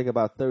only going to take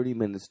about 30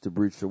 minutes to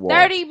breach the wall.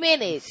 30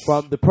 minutes.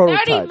 From the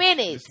prototypes. 30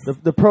 minutes.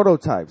 The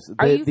prototypes.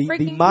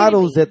 The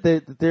models that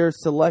they're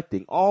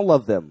selecting, all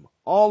of them.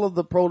 All of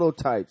the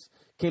prototypes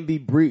can be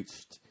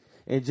breached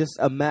in just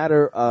a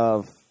matter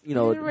of,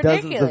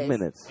 dozens of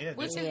minutes. Yeah,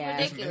 which is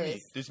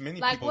ridiculous. There's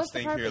many people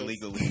staying here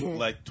illegally,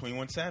 like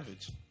 21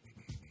 Savage.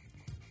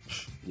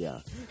 Yeah.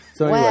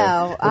 So anyway,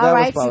 all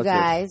right, you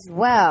guys.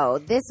 Well,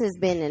 this has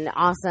been an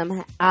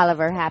awesome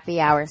Oliver Happy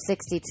Hour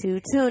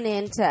 62. Tune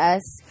in to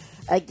us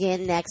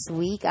again next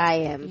week. I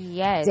am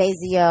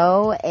Daisy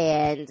O,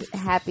 and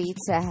happy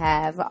to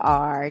have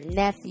our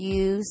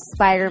nephew,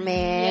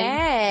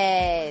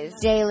 Spider-Man,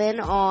 Jalen,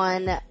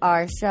 on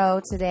our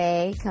show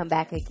today. Come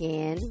back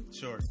again.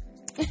 Sure.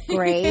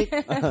 Great.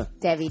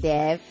 Debbie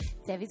Dev,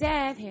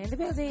 here in the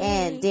building.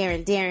 And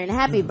Darren,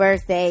 happy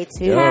birthday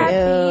to you. I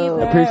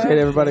appreciate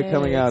everybody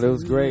coming out. It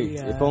was great.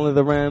 If only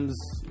the Rams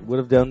would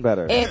have done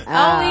better. If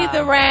only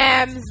the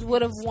Rams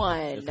would have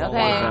won.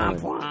 Okay.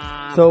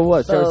 So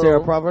what? Shall we say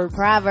our Proverbs?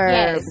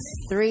 Proverbs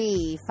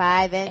 3,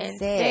 5, and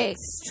 6.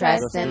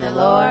 Trust in the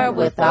Lord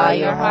with all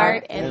your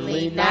heart and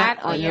lean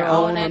not on your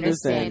own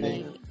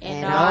understanding.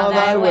 In all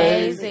thy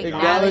ways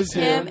acknowledge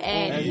him,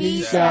 and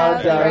he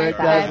shall direct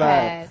thy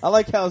path. I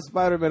like how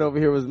Spider-Man over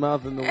here was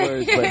mouthing the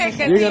words, but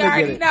you're going to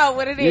get it. Know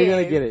what it is.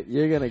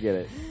 You're going to get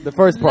it. The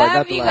first part, Love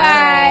not the you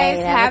last.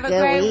 guys. Have a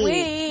great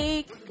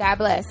week. God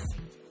bless.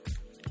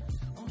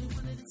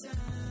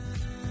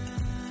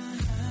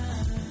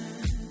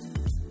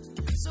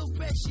 So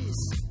precious.